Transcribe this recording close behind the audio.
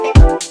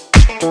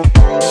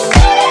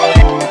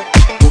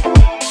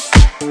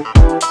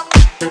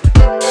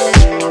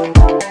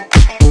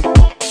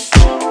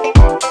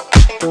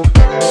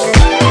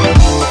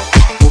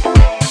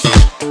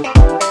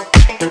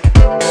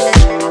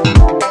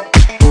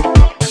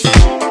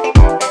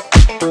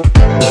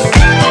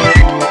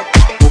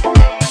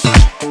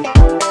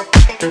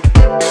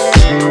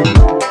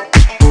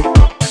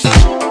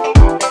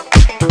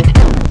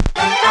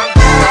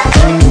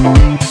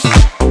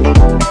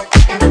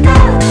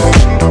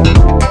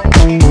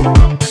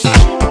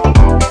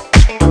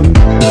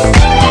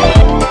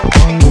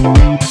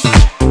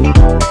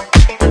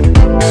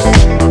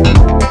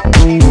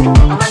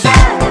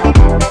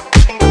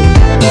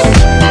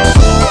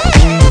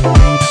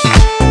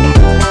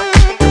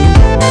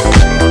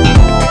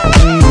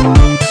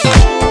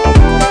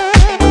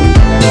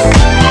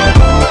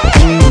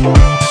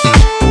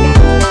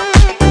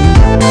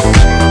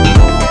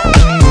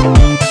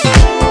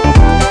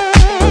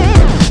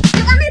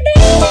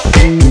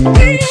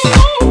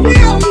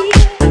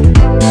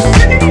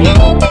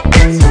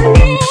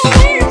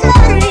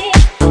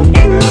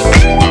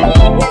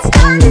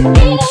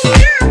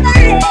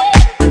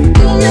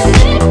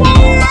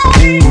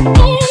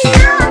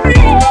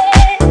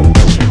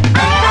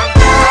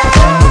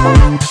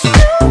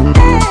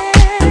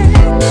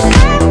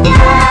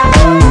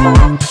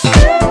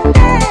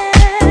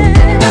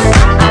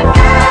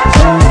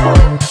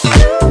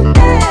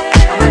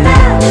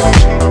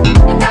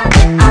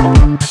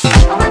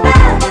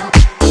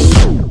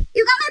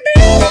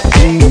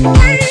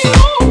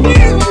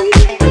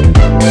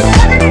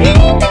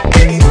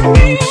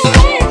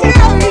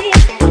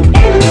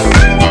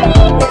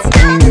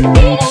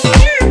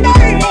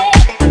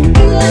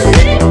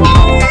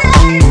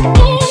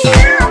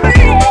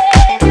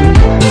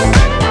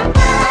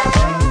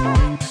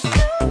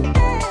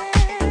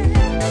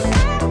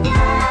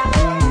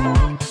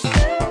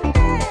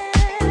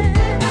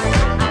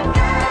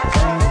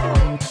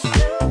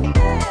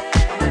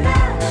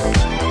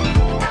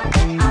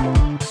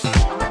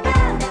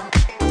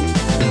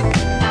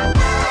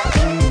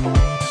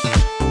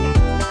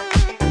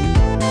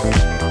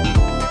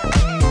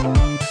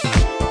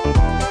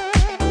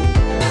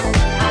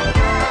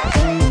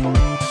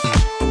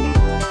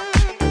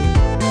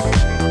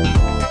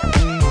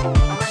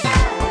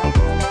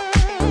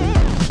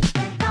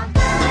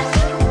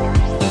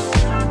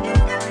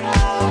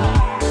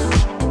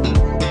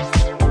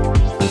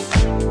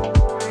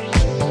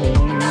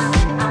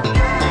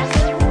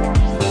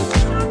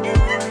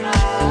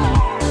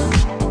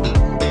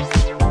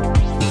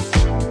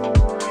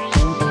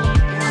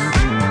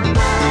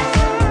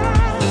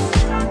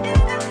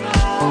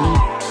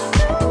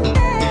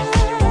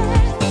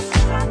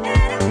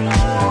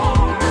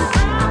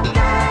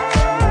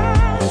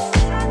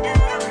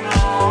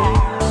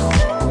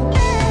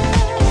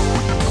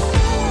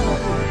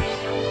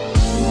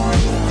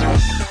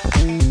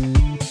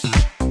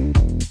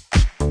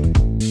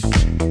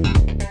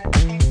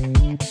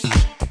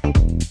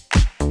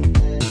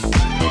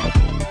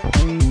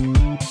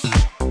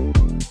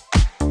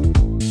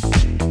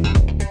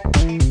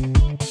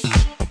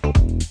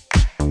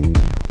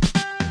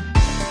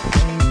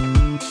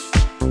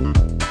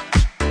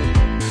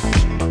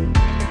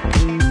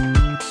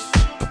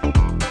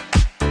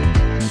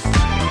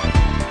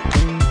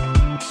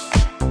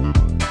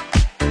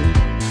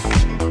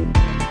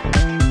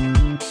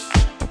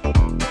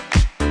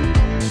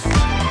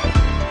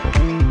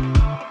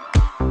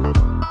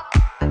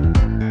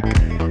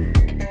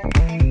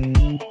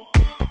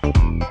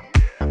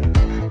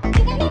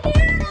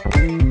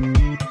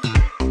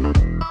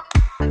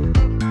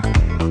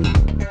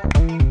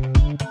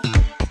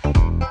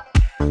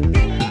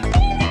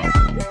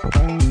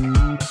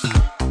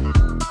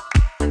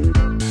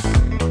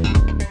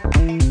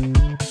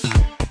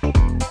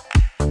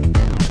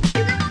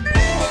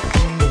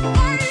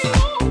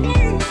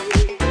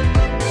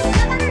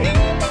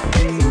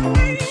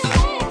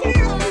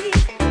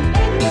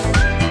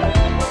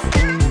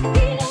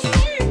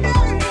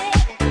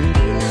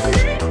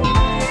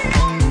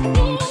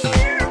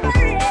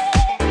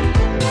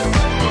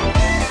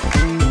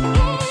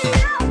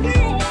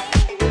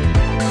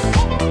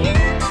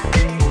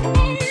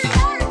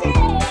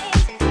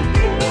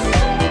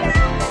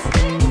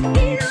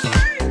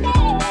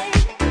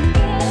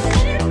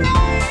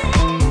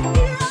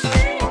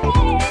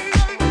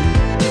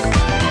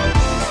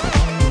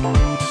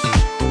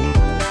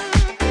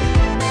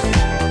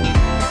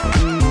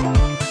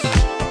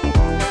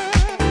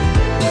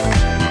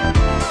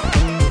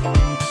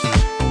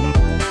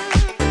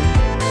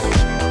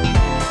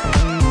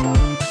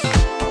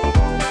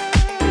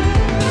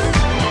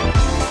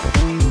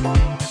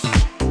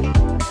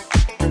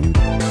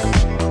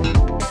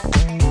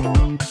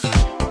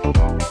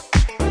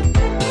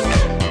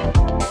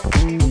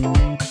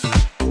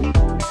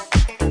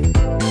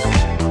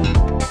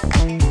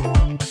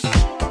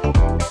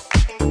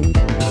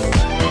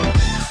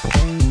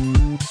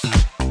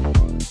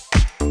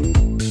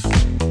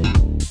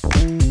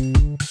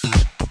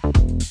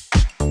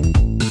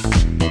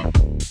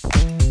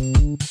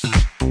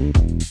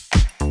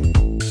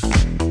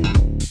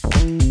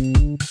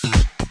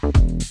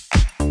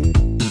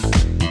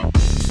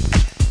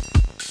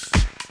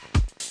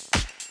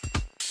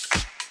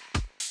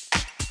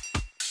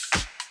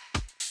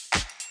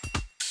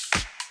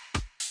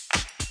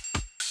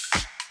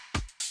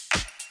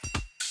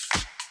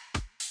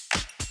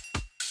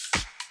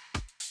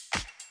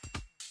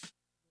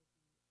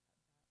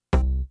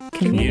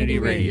Community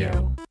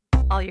Radio.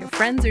 All your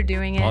friends are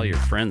doing it. All your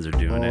friends are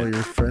doing All it.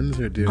 your friends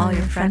are doing All it.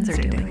 your friends are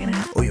doing it.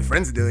 All your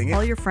friends are doing it.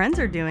 All your friends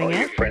are doing All it.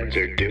 your friends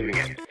are doing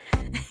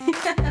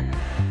it.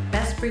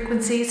 Best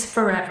frequencies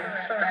forever.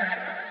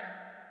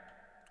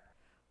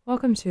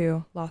 Welcome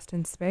to Lost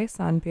in Space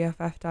on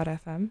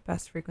BFF.FM,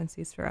 Best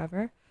Frequencies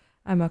Forever.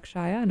 I'm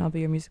Akshaya, and I'll be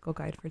your musical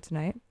guide for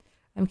tonight.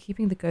 I'm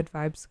keeping the good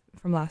vibes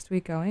from last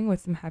week going with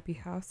some happy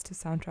house to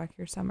soundtrack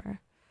your summer.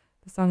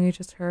 The song you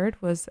just heard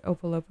was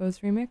Opolopo's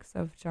remix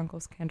of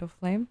Jungle's Candle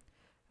Flame.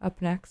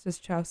 Up next is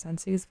Chow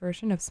Sensei's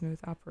version of Smooth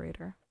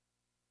Operator.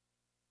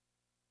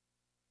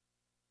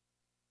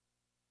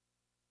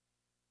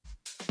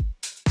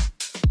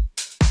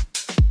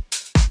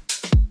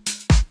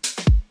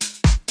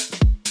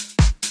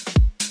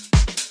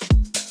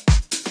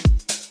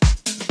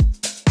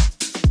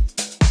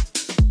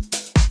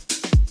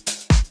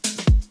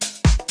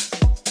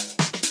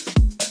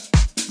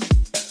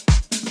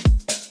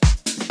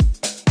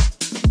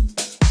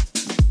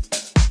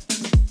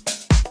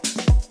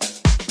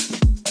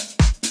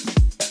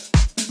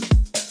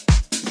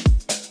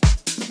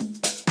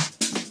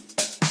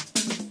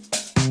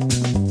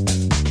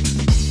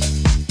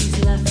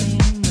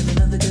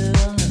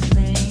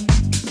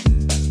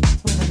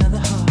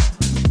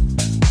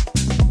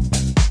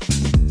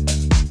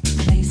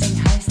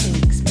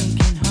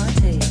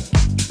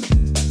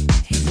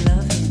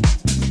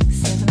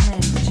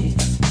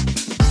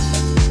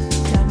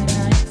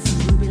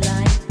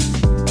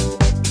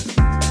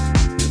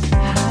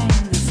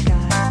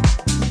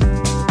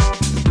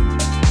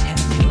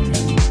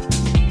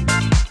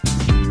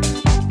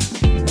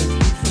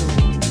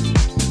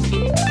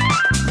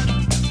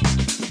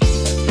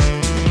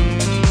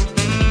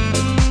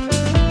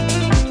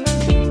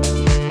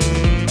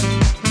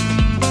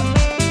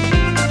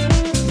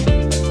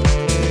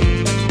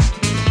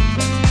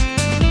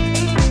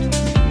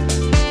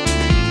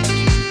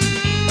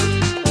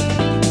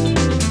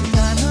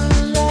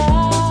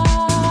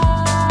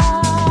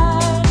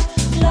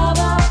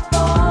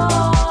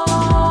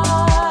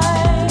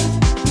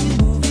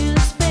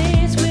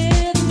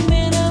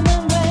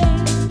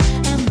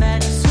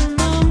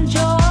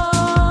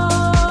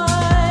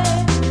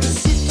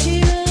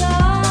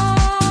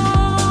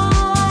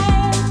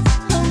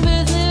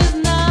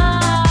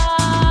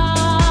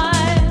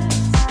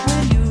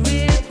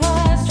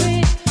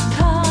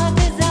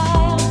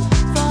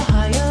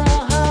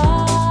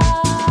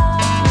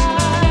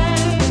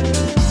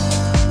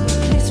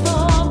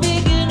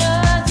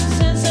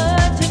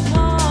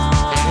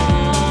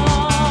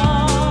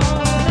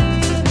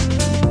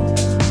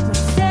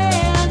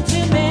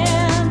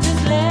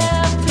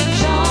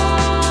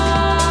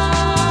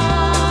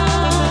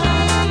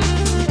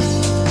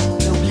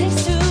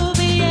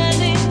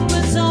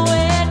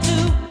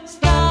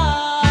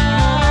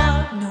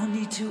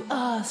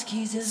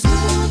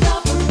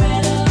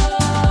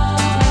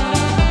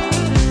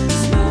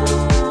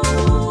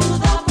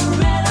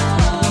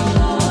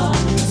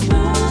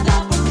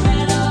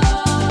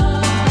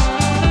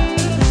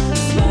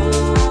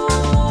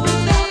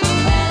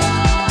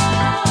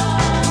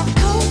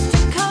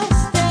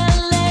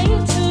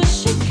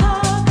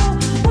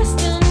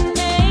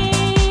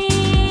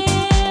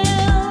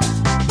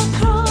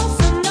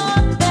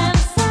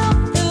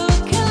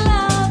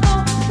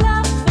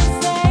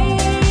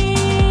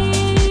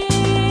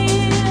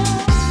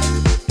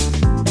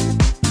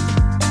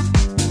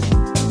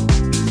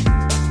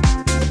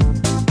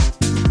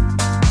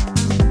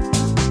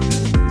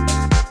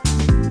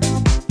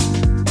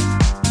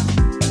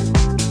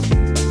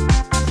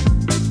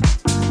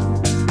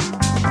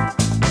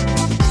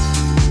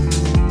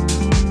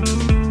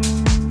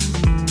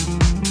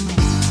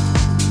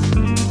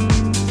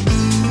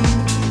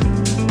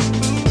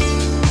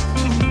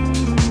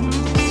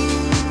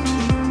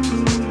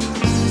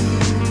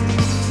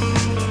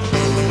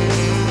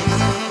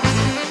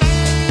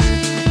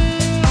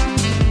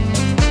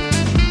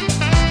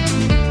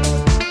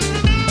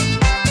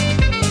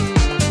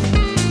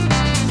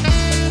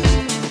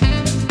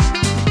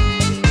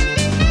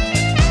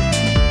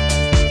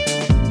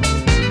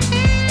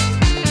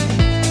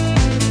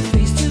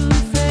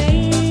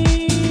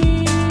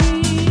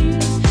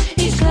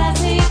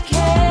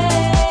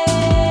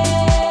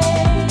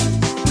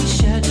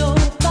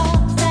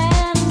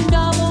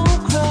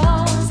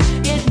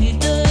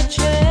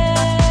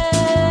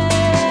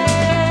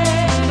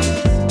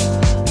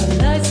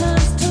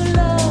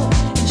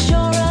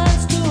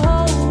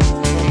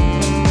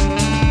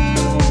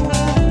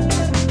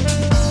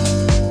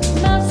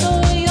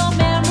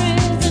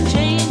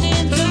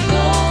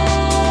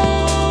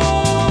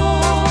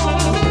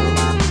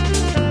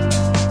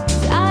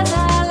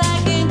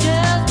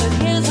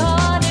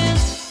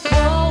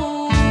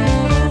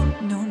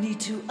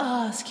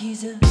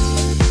 Jesus.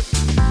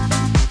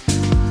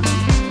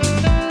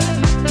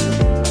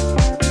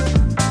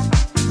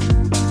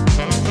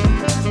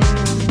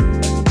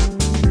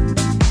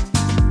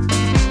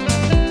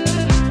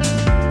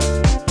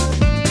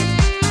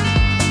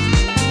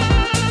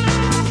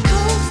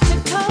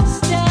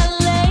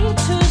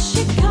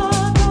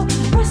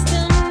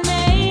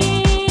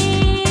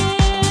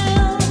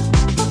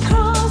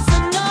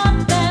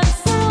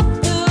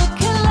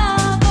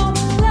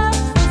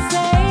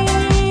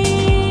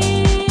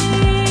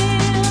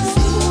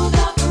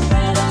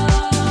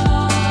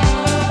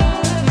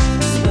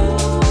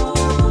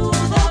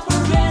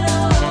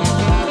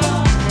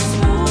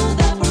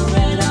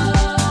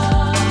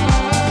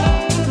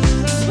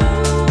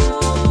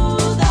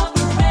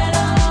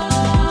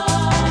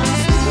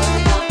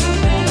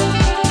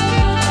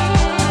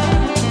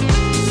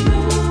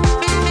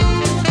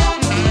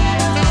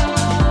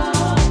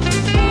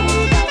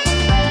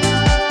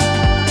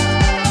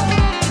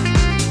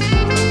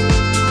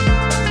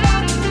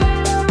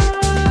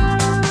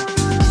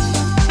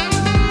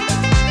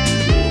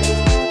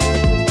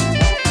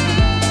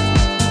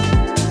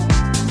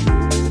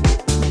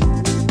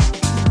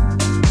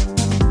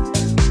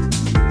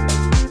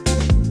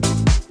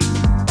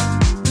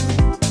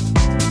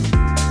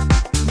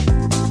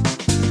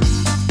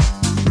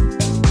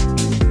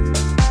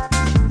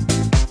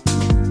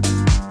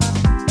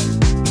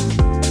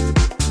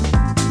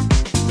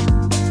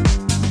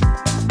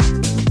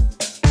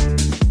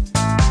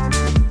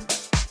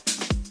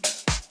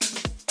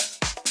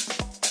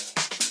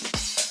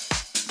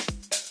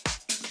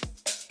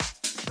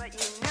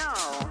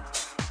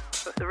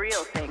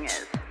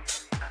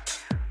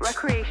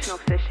 Recreational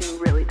fishing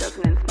really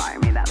doesn't inspire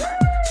me that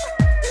much.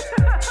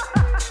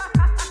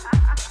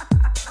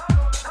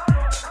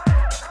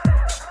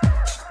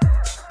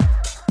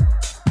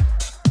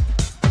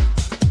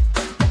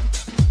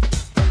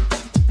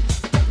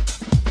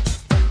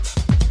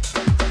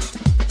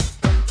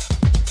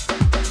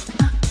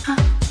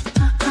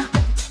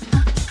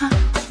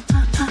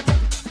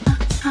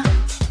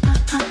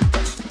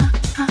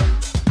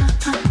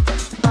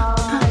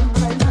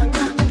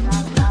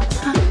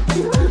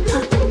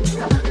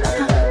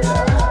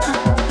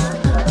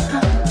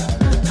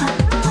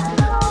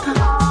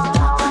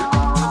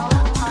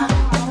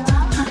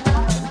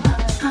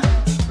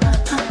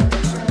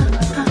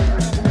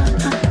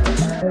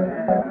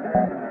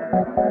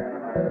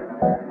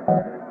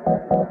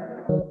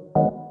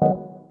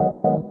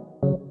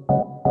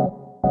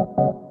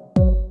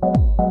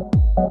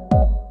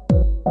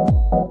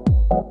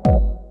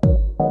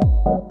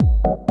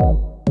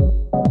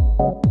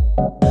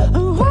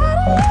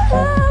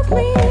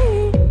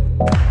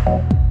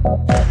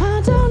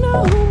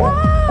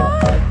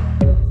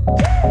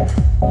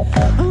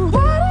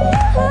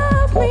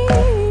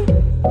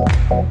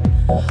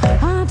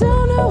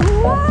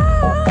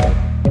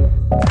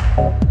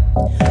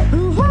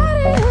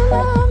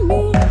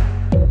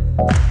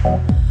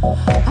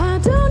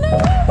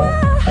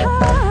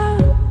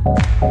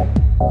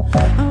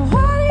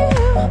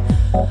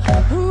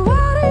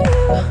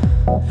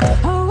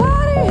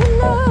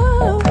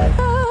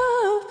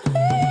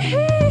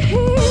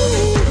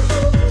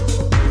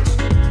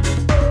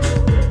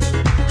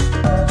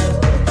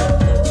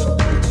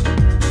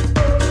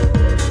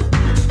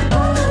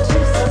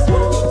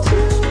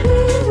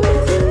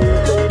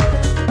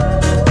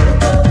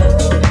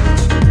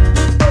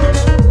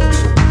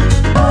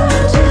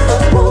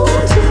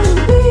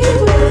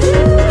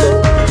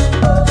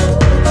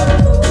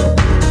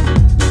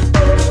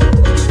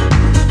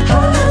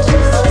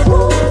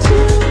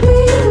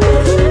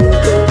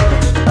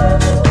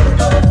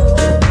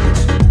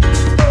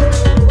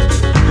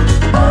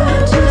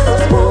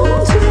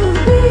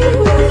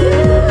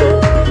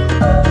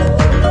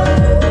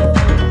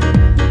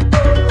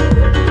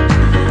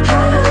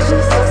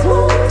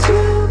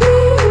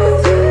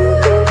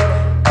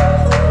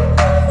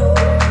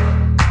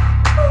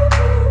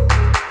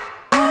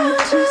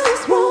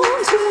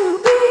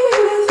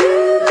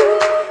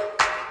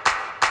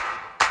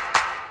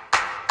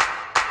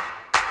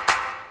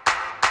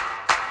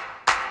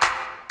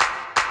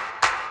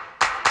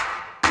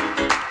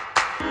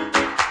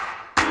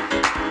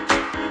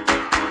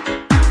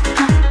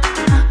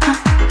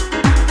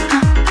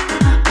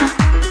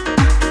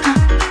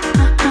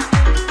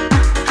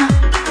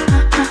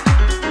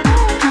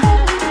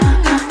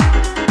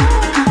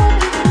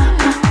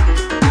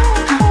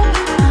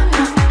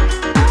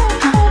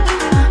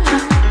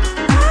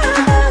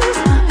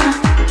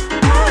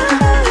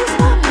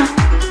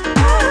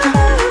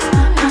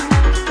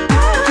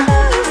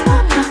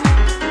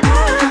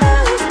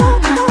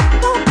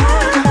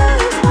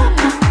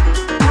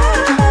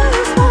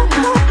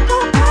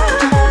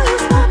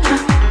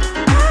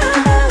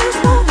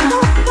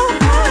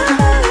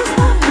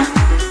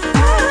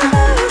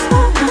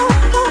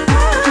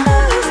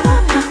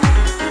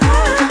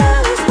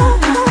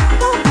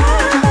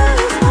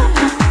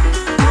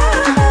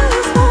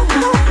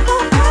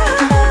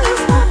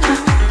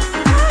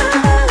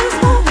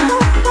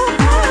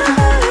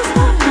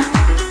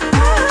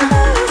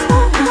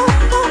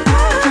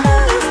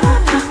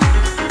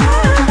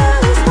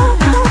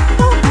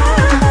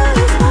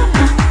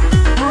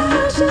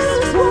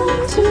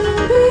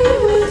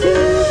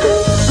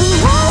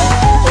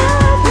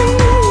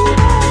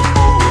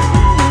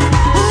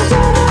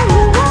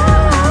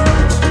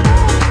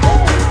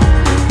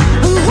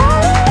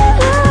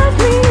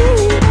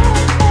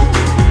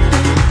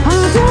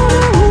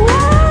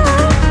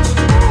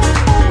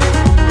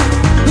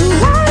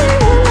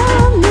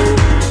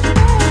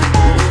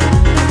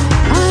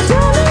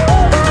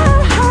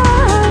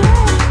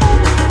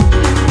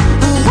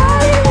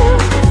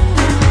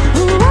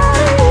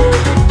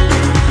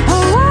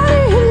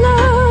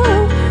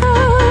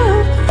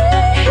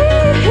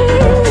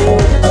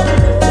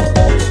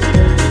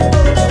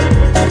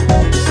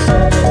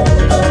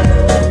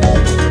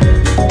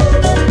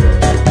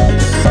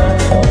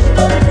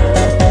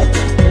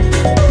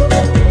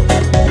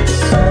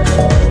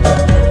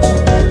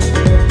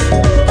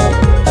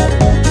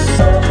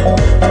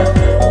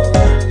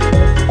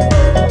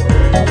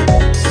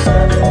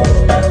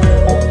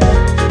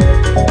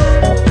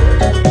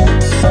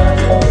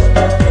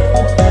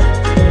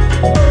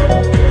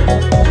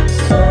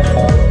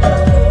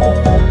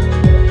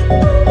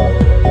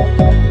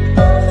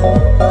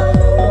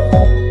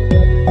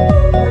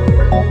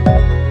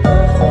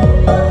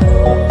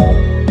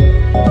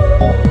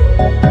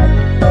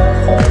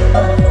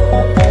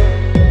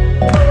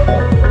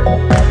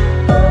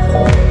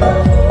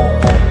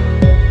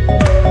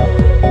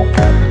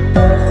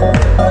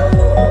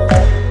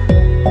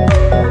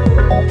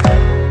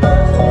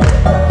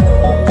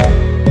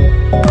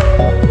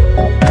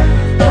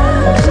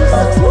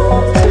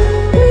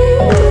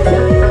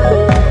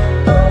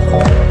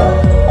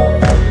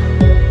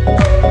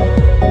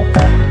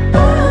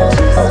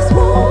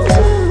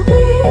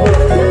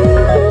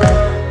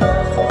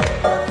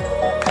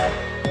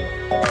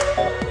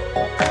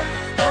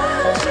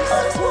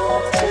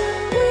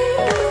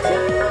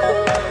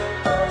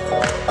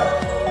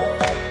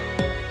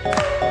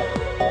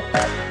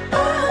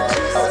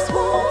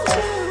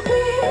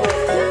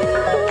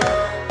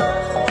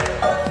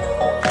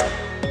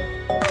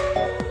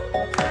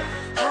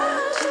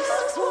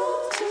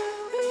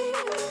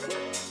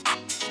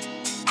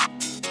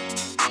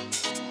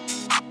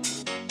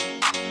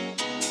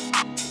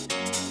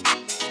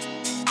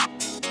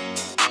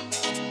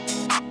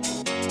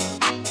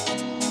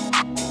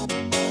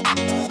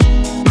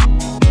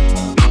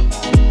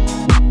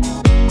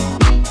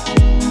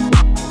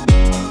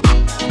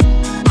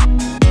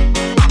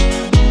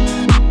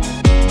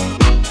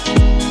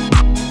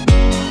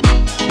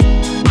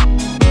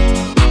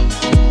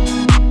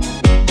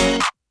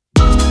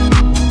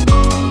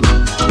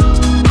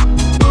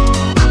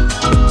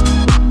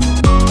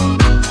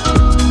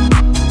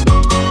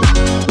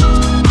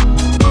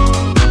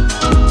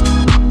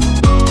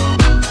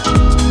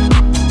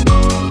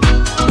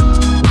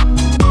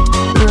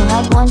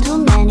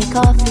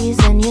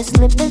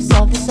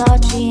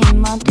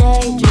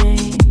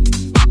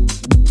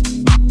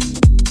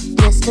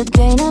 to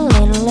gain a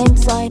little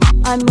insight.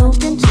 I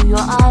moved into your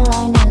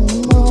eyeline and the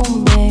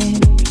moonbeams.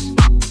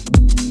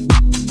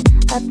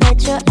 I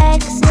bet your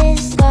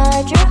exes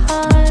scarred your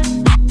heart.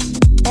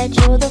 Bet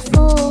you're the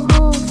fool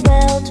who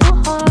fell too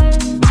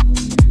hard.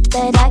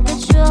 Bet I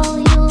could show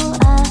you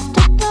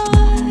after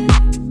dark.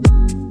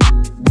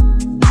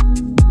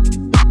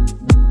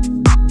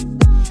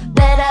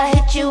 Bet I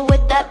hit you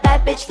with that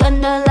bad bitch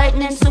thunder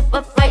lightning,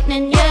 super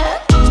frightening, yeah.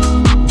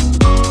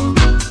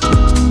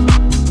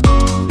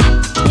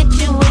 Hit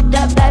you with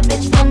that bad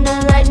bitch thunder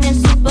lightning,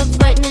 super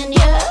frightening,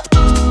 yeah.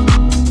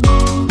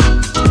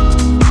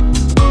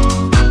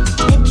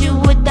 Hit you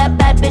with that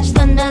bad bitch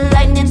thunder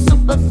lightning,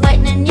 super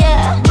frightening,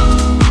 yeah.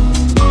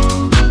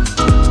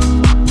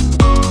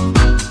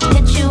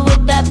 Hit you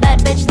with that bad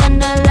bitch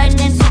thunder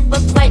lightning, super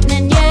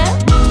frightening, yeah.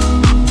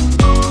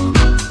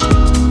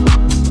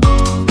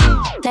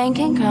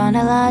 Thinking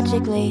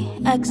chronologically,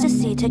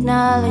 ecstasy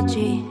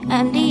technology,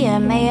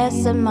 MDMA,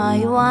 some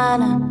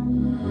marijuana.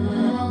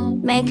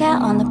 Make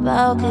out on the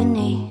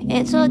balcony,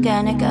 it's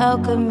organic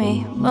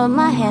alchemy. Rub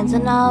my hands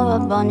and I'll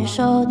rub on your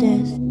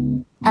shoulders.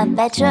 I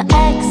bet your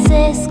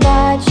exes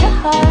scarred your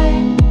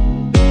heart.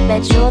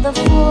 Bet you're the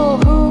fool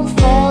who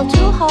fell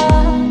too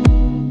hard.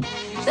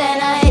 Then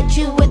I hit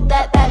you with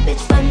that bad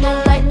bitch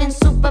thunder lightning,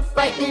 super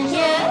frightening,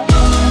 yeah.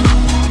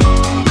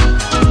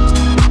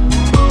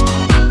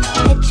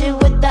 Hit you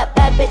with that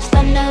bad bitch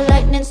thunder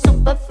lightning,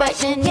 super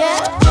frightening, yeah.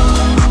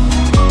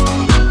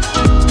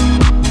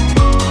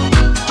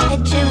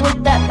 Hit you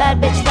with that bad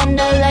bitch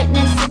thunder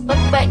lightning, super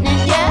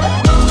frightening, yeah.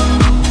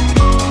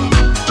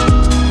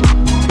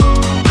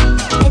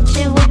 Hit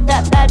you with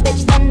that bad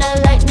bitch thunder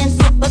lightning,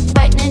 super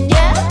frightening,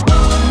 yeah.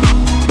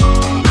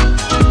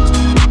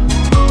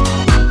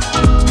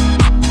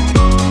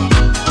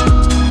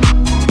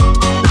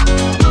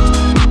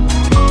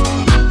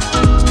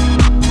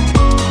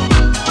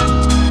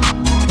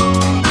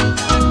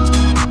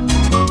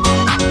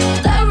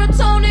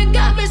 Serotonin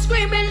got me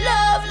screaming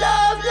love,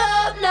 love,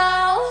 love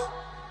now.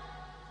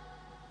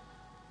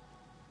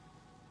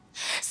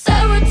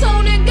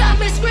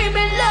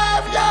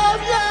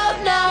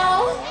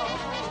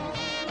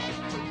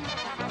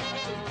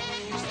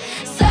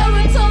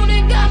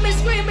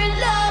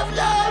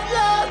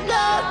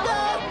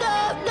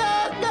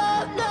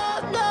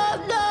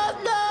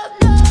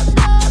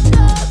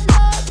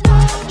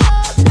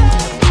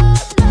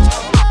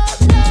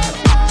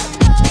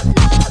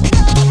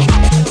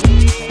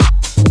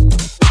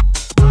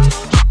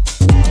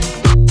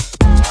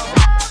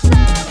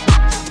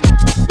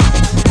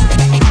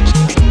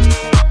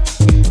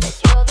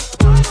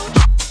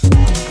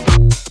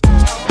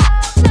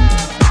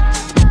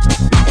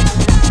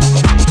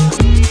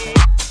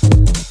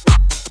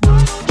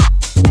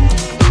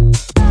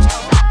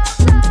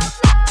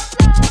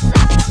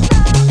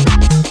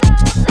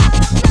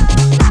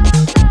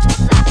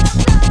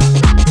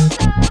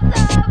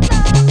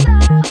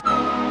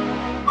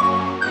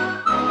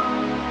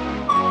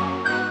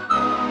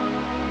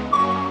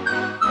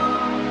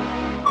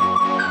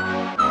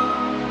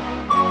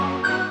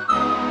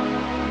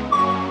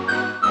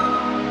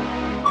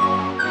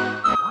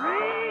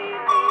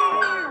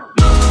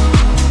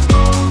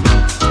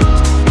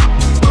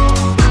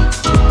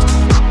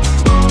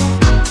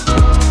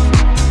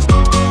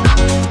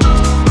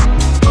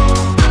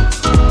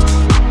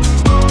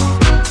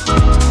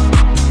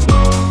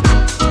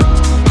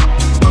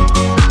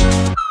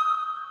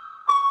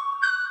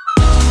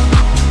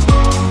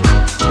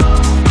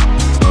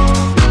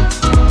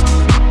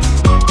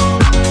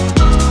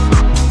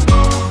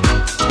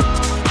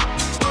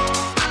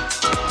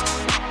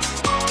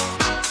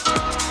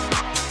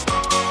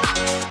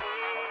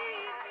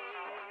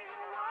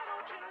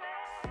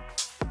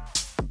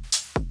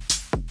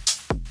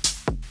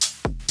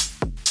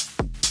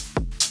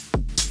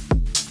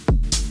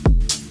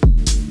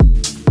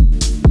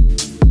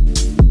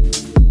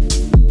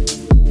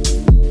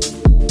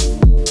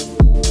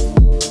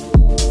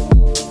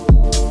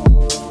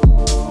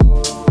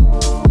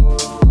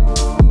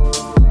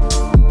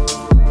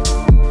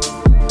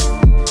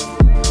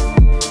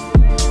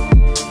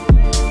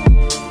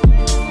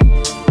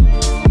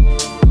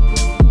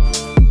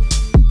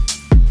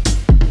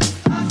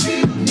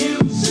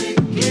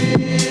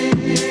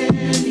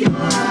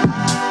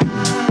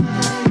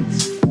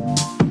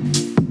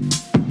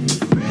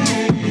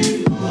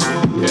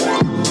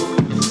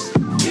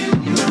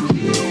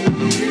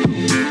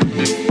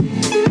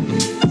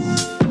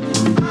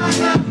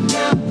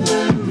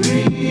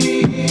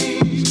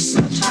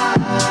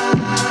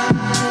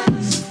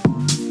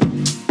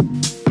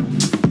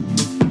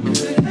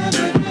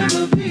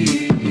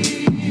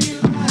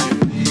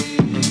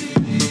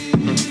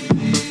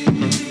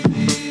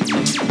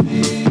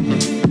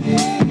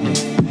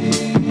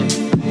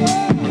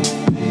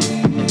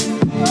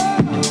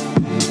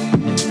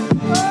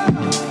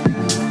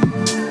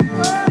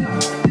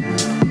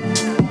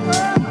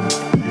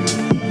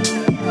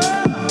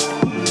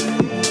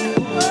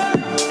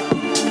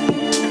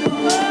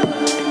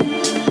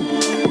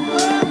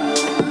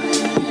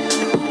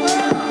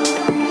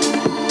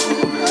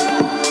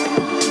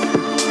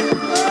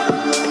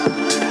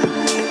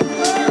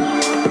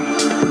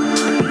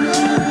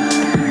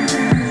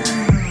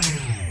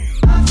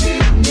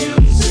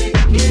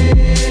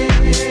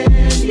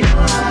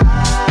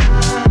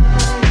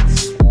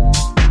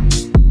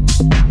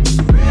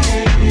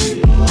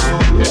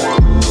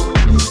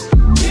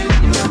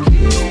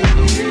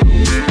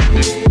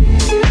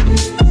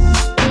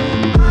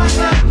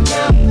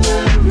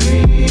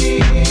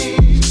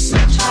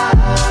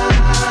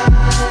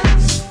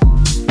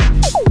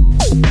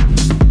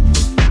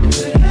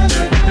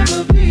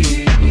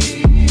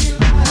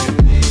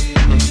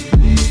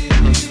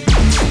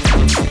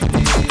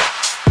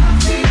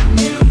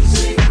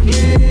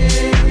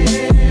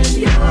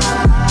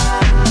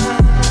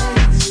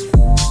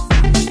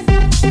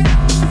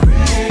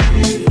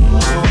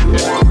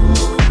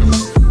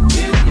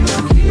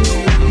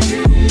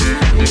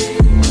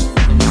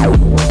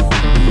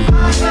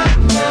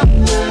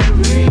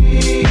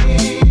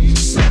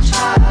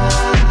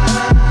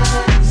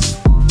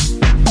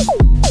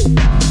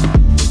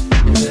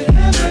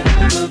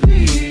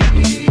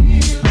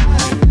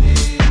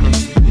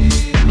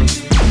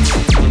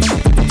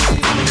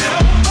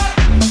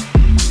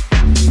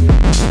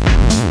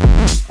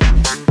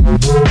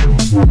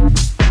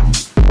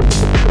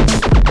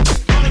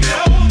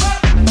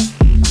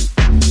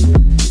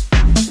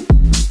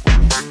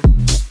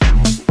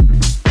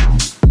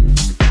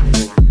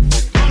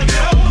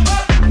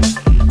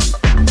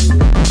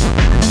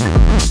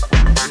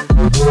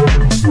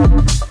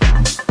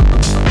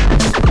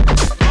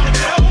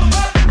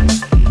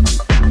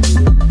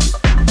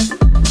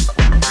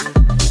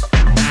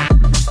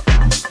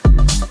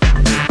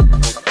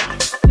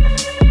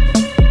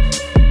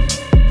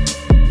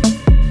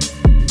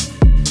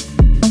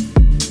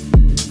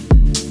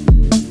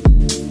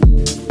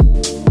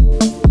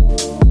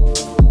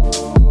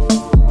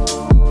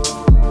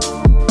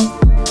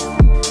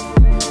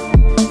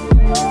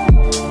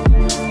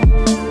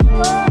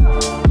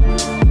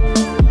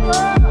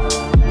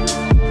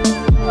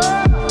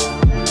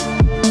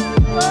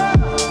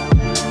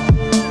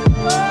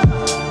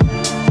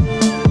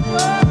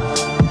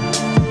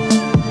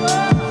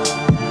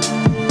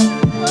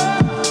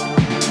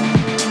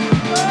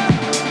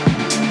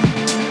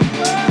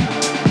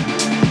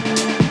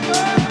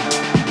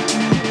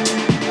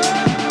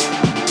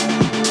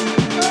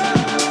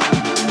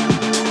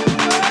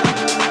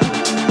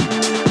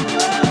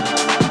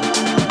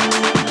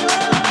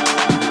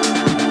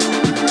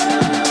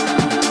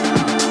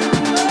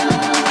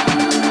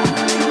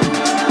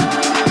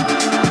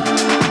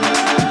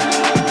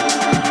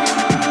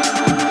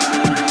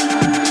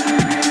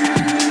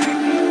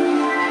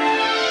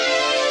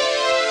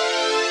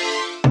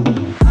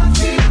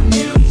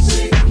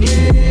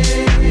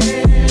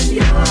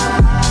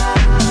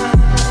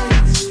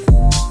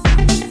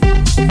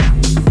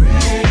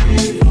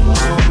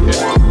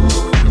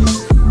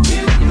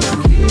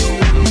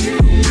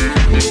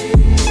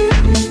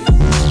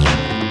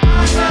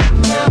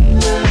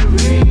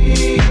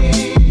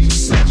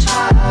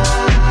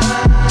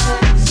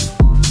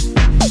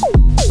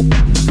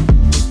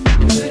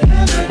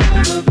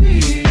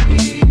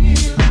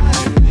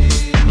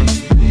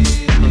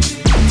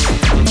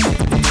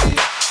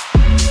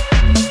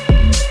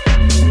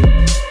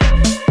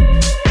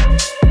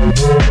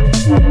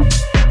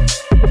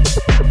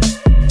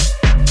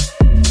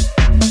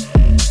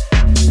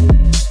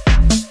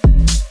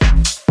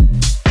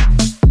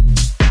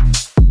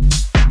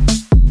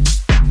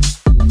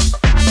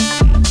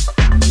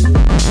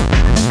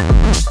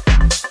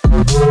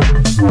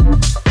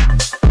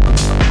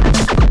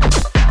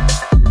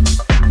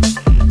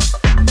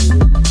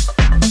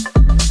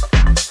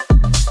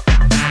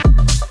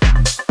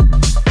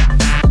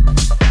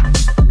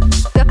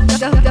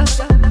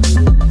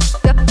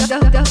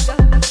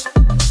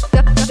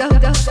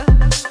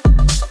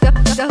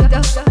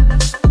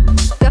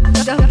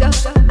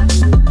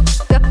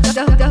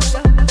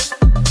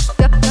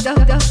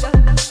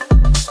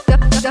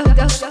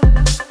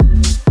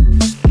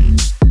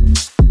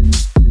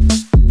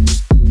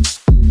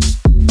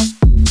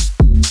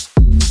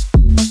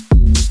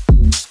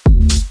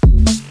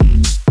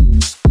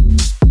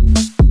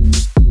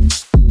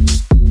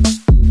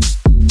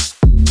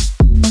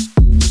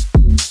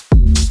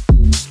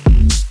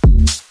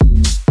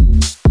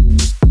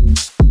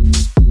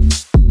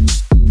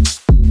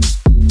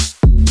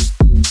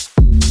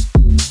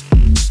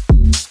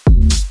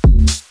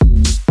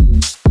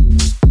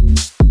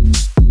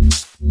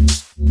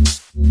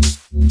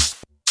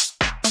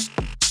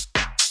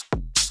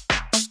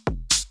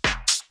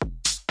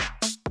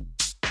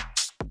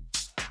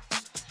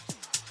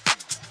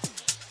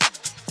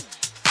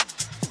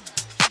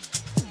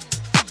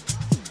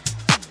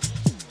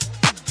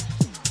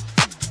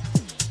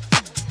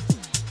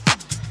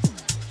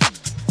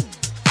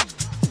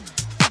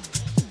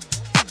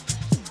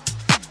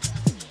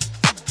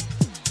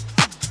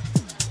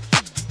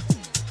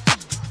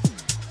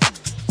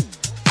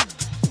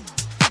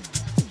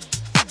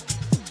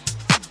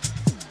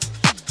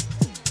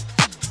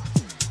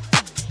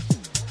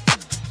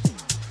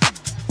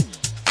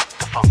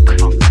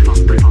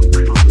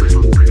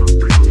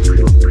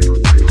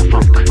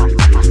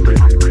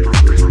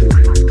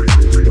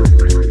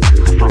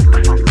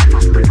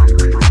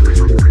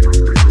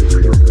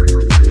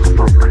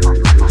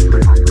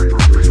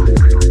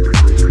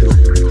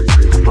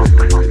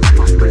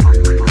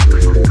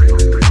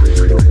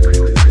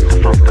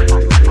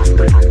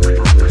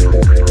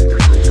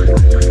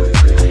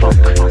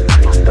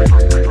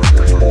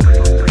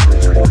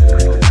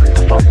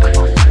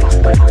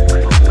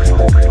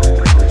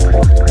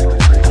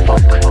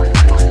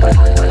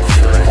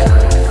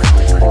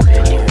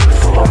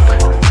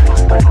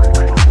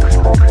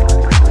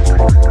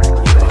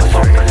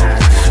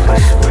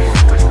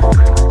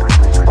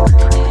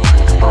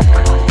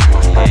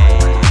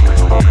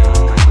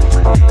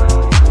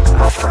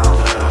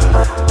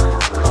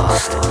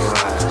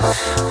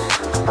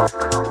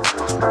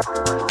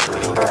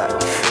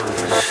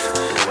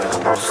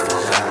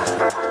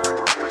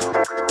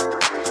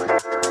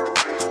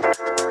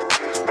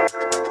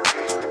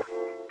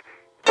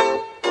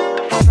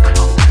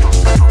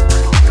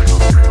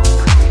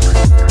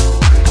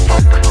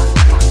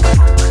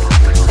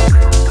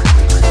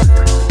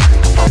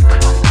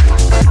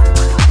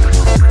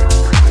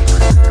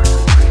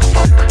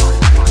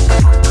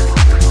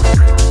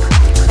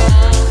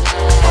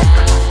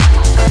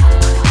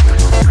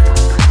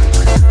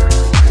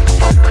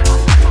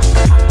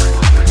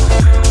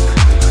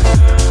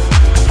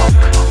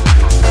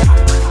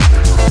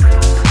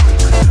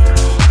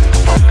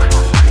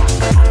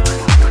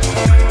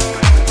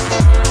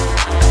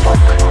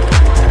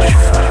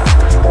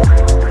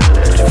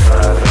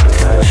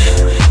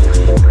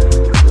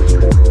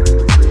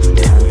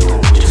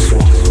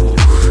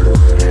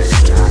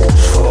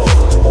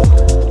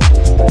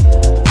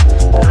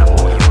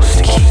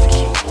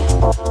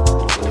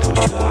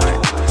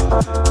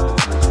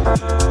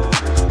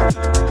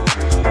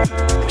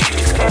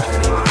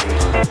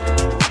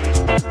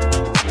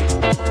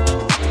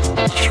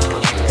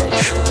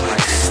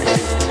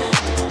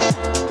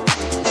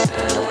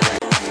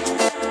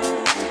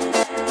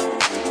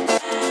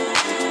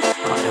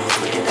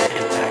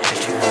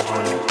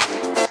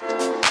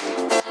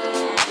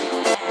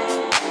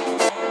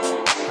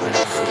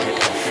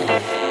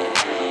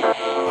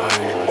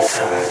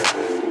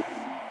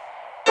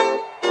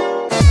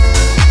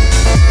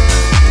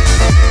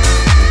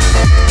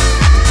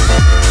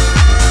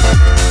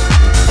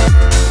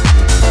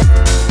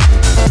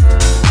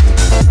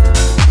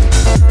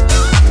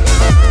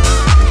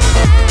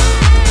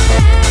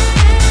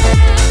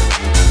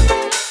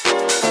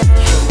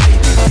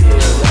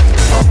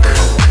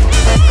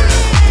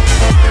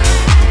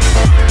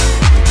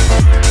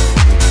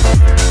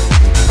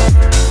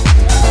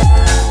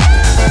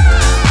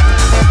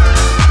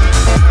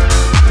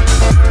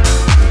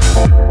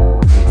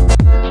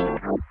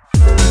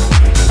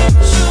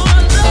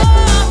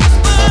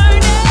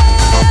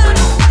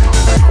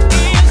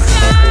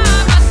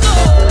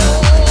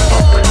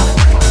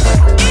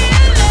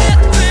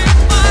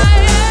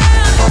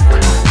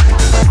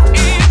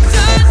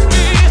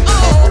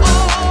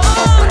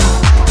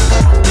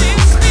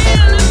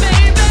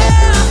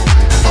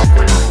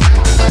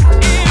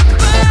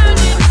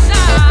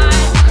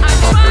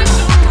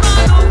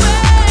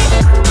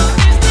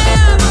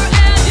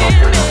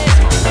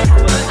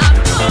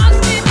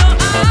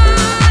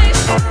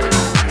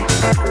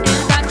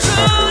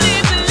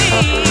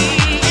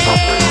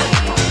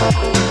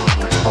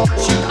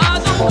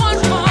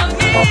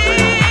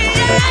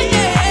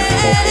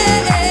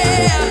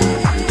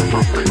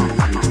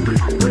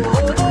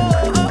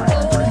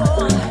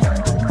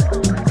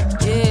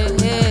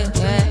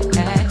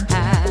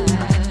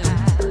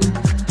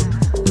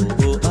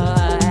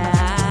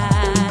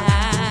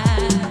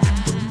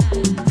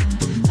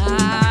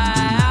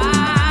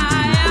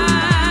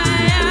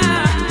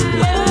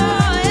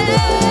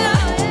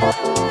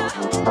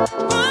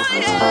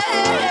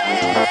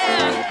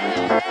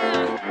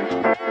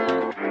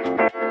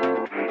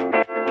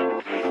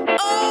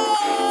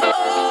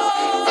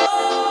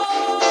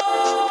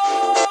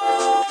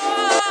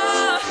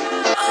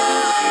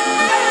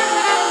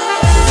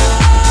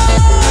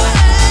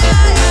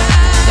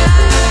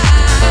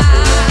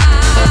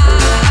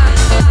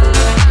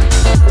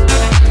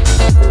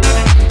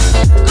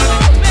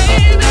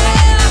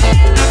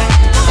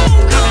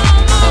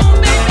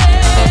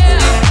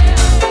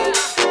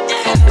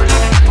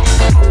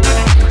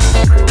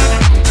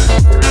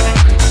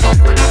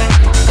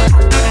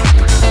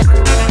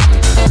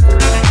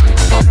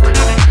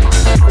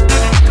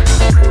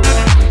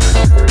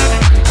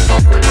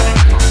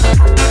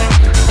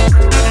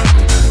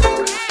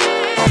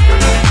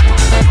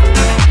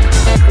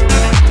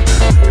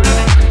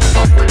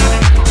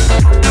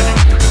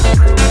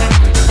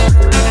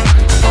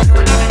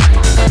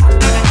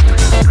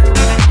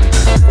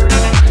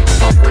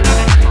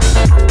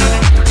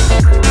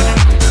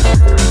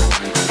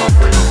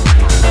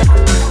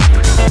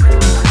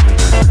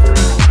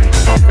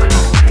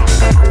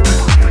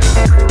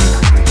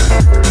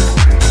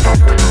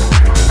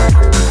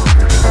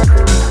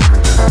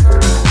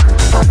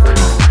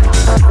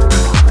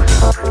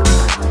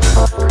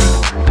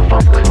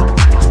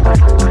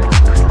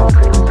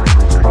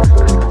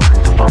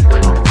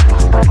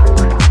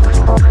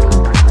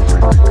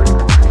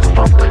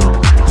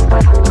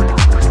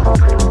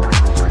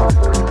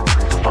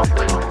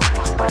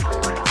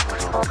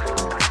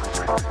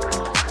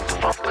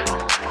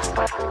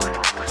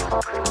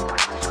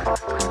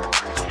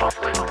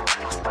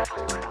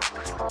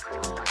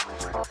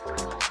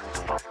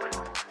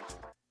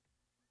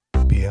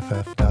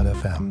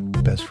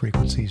 BFF.FM, best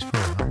frequencies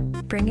forever.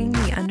 Bringing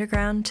the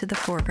underground to the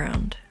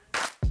foreground.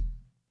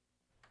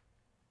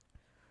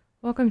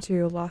 Welcome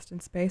to Lost in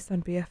Space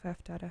on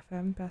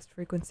BFF.FM, best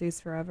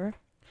frequencies forever.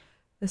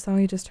 The song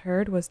you just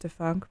heard was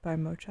Defunk by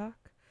Mochak.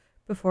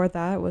 Before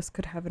that was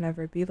Could Heaven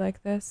Ever Be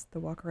Like This, the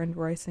Walker and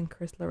Royce and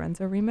Chris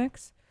Lorenzo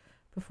remix.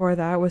 Before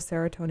that was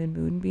Serotonin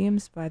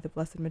Moonbeams by the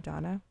Blessed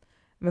Madonna.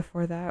 And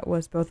before that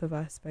was Both of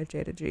Us by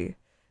Jada G.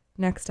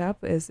 Next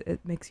up is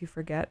It Makes You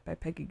Forget by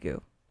Peggy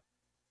Gou.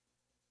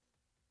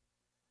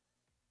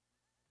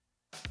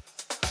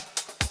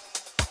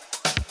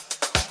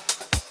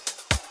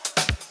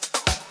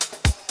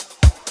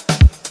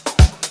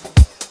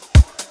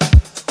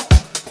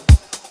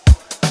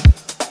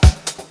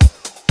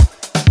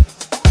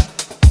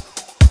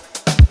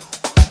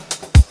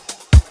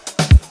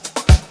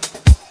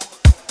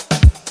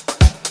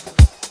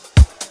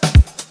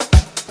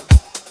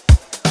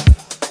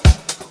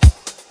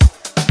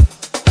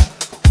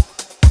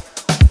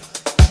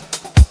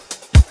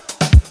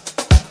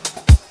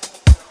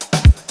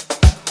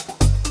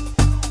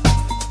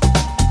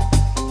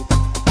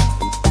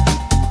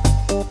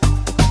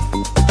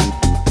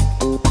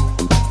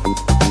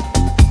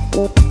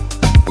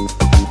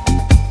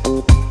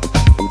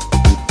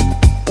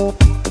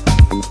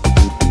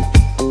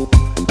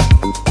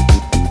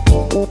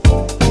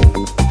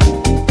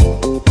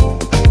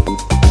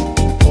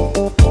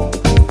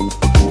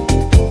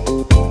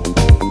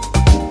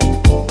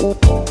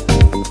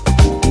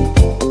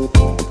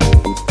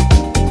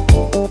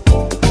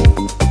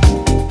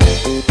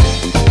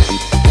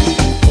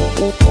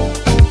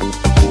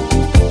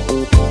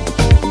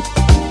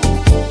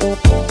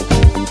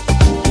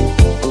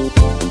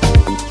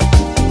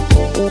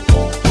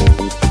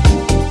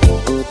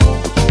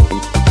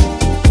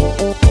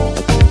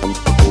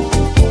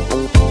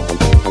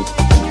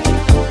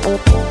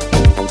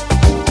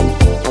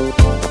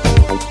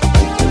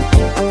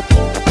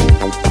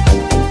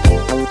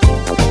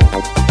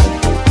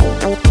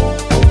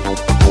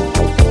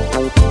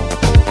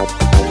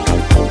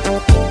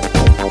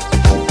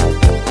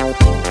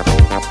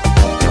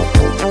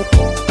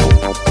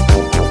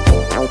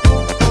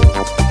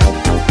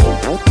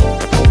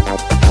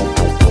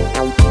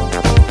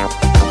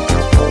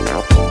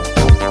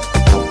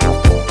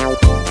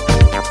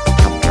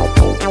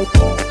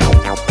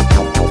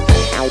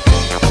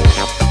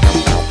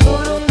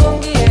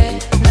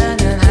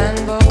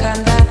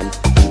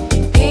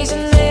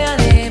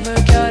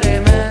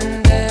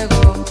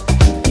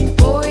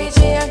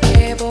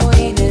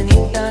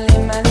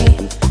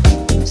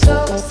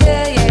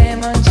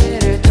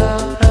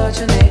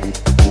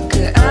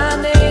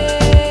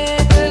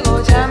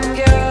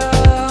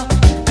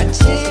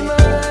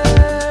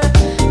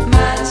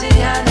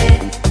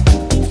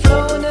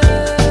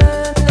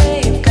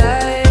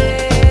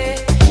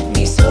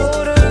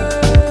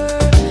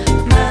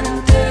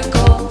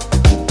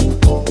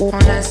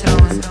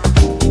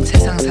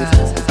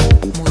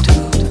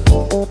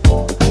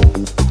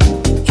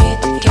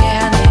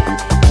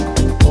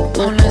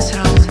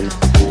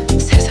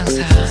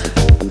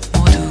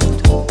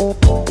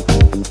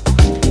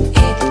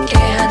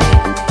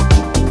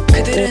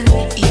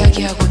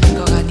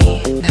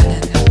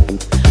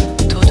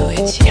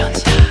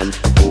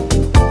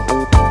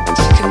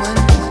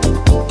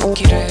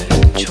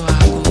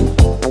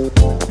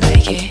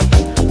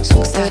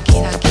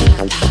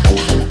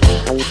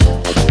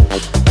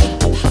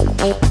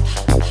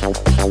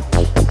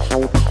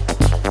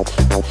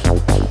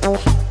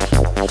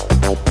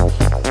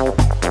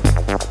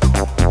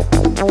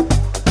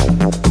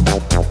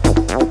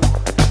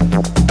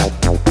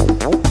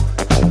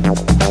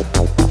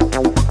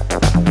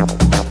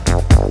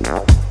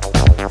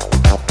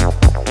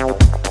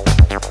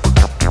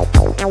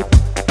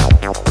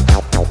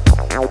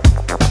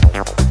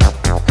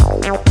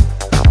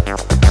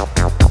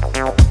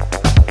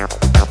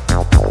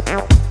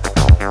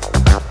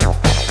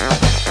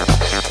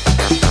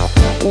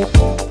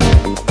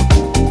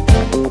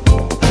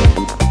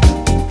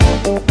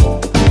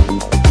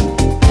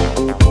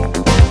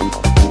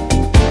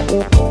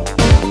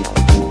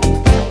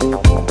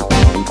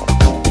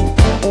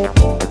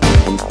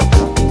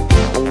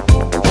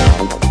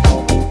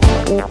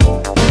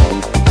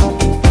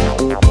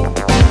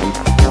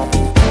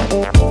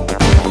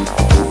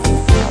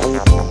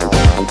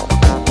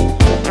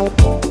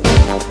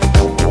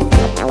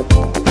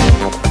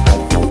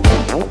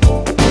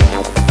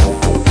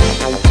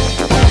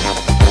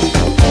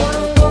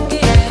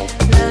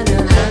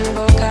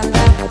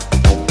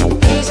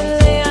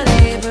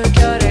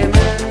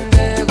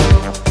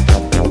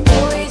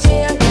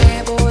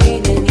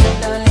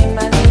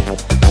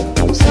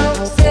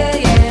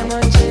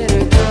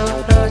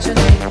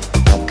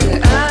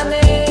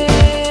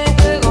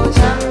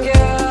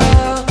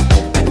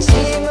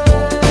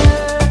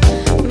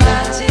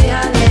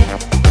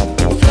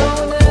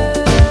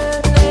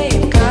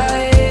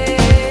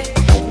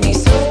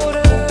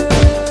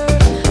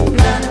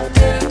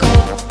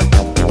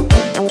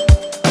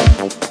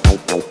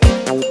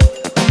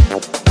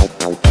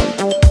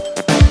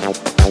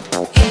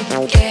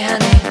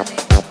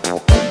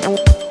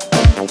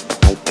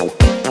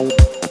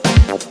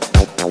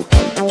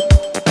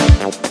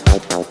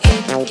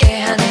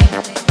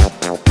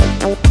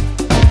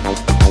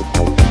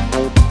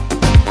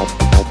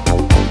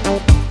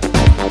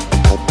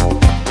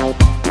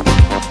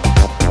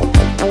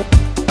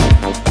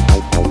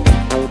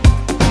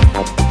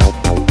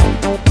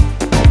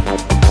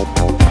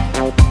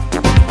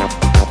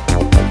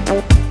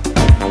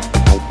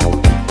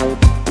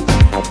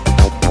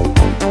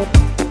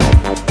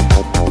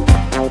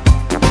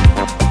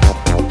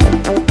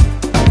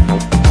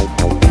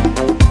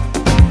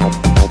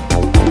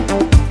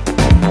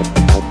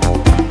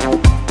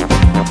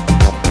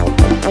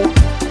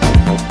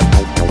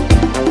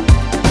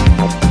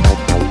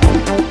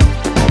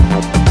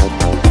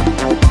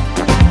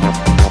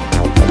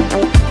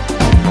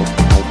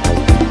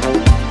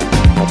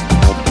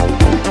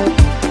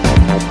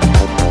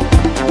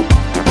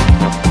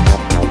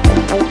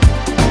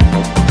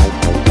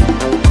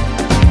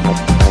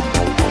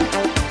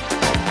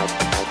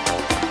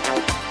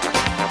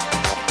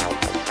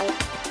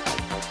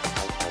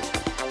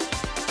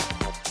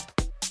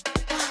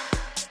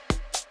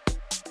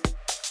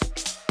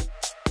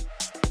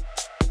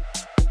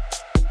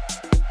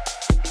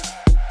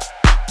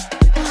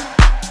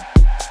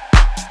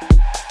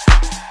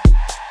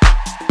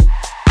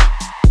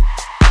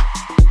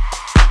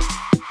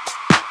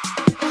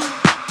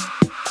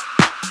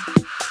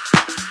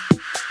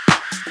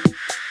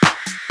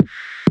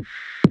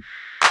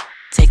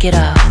 Take it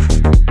off.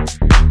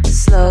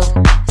 Slow,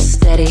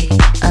 steady,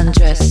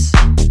 undress.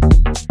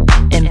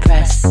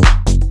 Impress.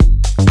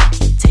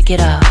 Take it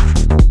off.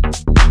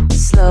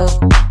 Slow,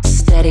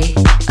 steady,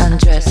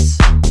 undress.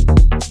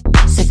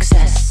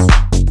 Success.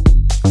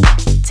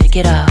 Take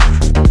it off.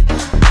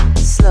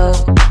 Slow,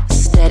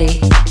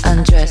 steady,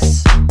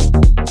 undress.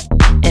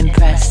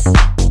 Impress.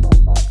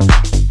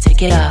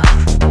 Take it off.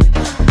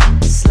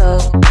 Slow,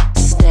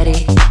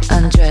 steady,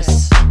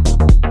 undress.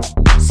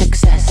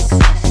 Success.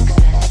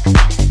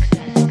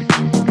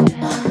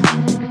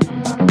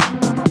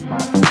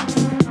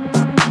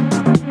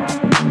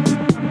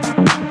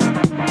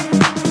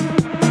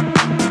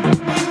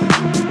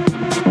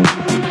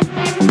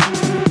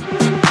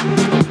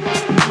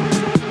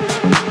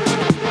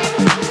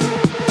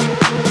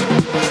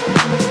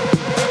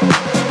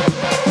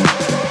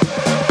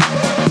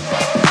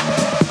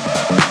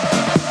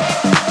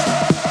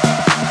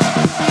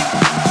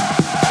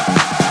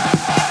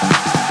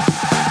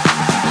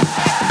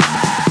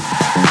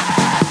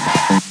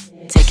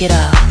 Take it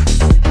off.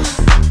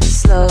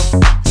 Slow,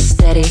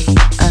 steady,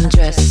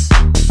 undress.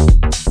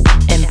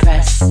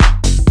 Impress.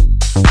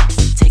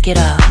 Take it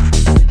off.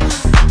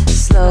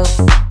 Slow,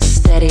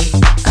 steady,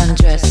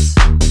 undress.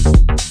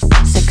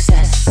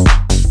 Success.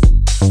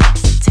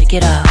 Take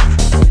it off.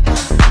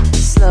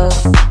 Slow,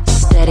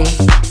 steady,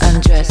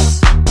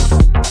 undress.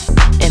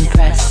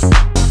 Impress.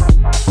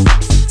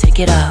 Take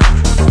it off.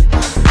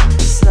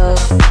 Slow,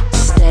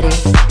 steady,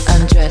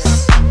 undress.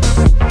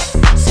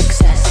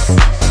 Success.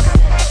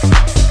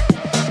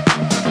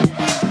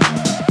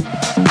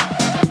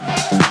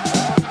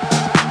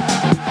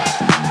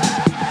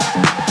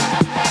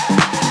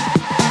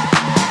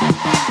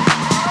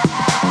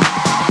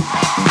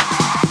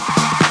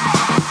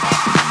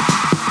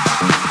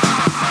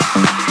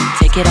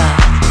 Take it off.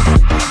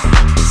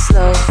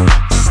 Slow,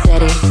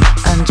 steady,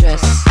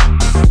 undress.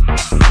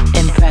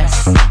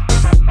 Impress.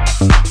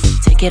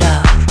 Take it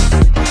off.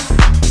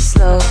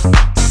 Slow,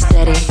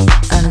 steady,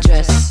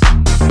 undress.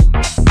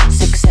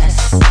 Success.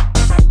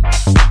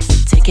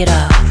 Take it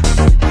off.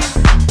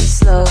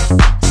 Slow,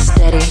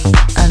 steady,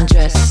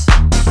 undress.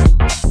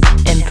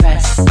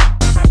 Impress.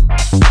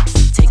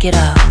 Take it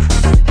off.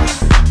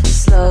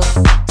 Slow,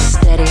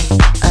 steady,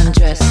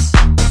 undress.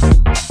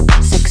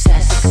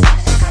 Success.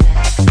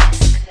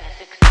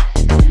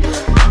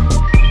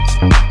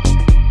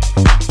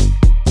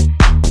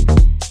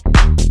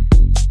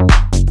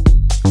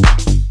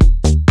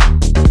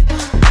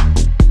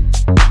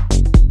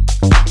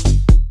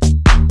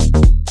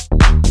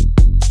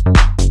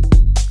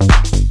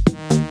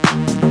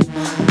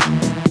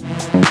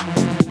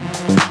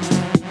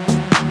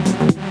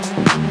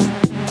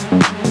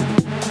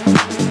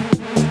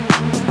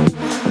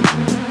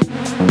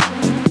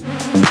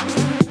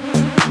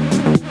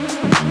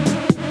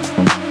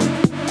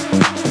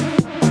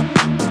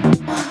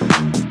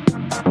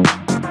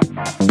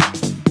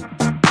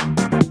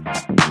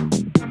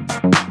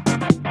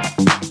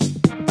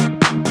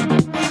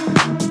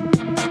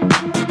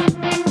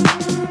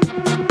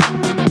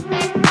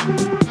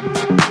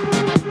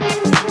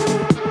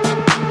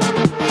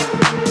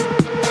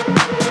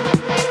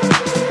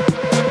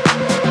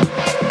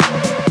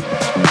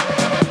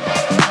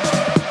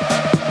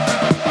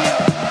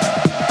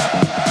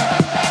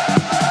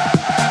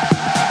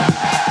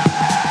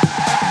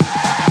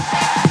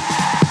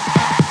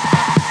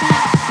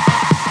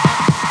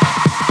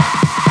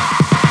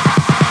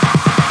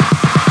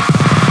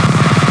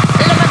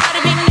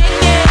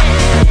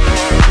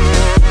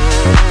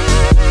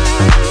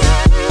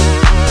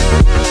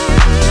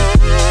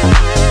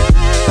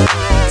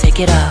 Take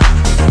it off.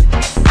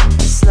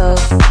 Slow,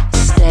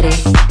 steady,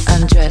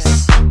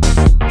 undress.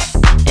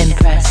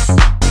 Impress.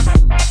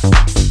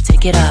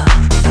 Take it off.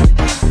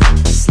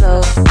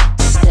 Slow,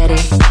 steady,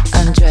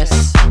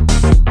 undress.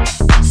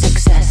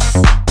 Success.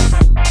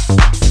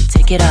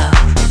 Take it off.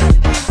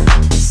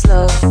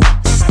 Slow,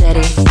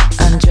 steady,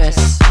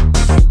 undress.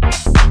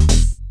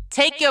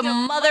 Take your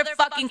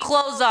motherfucking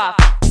clothes off.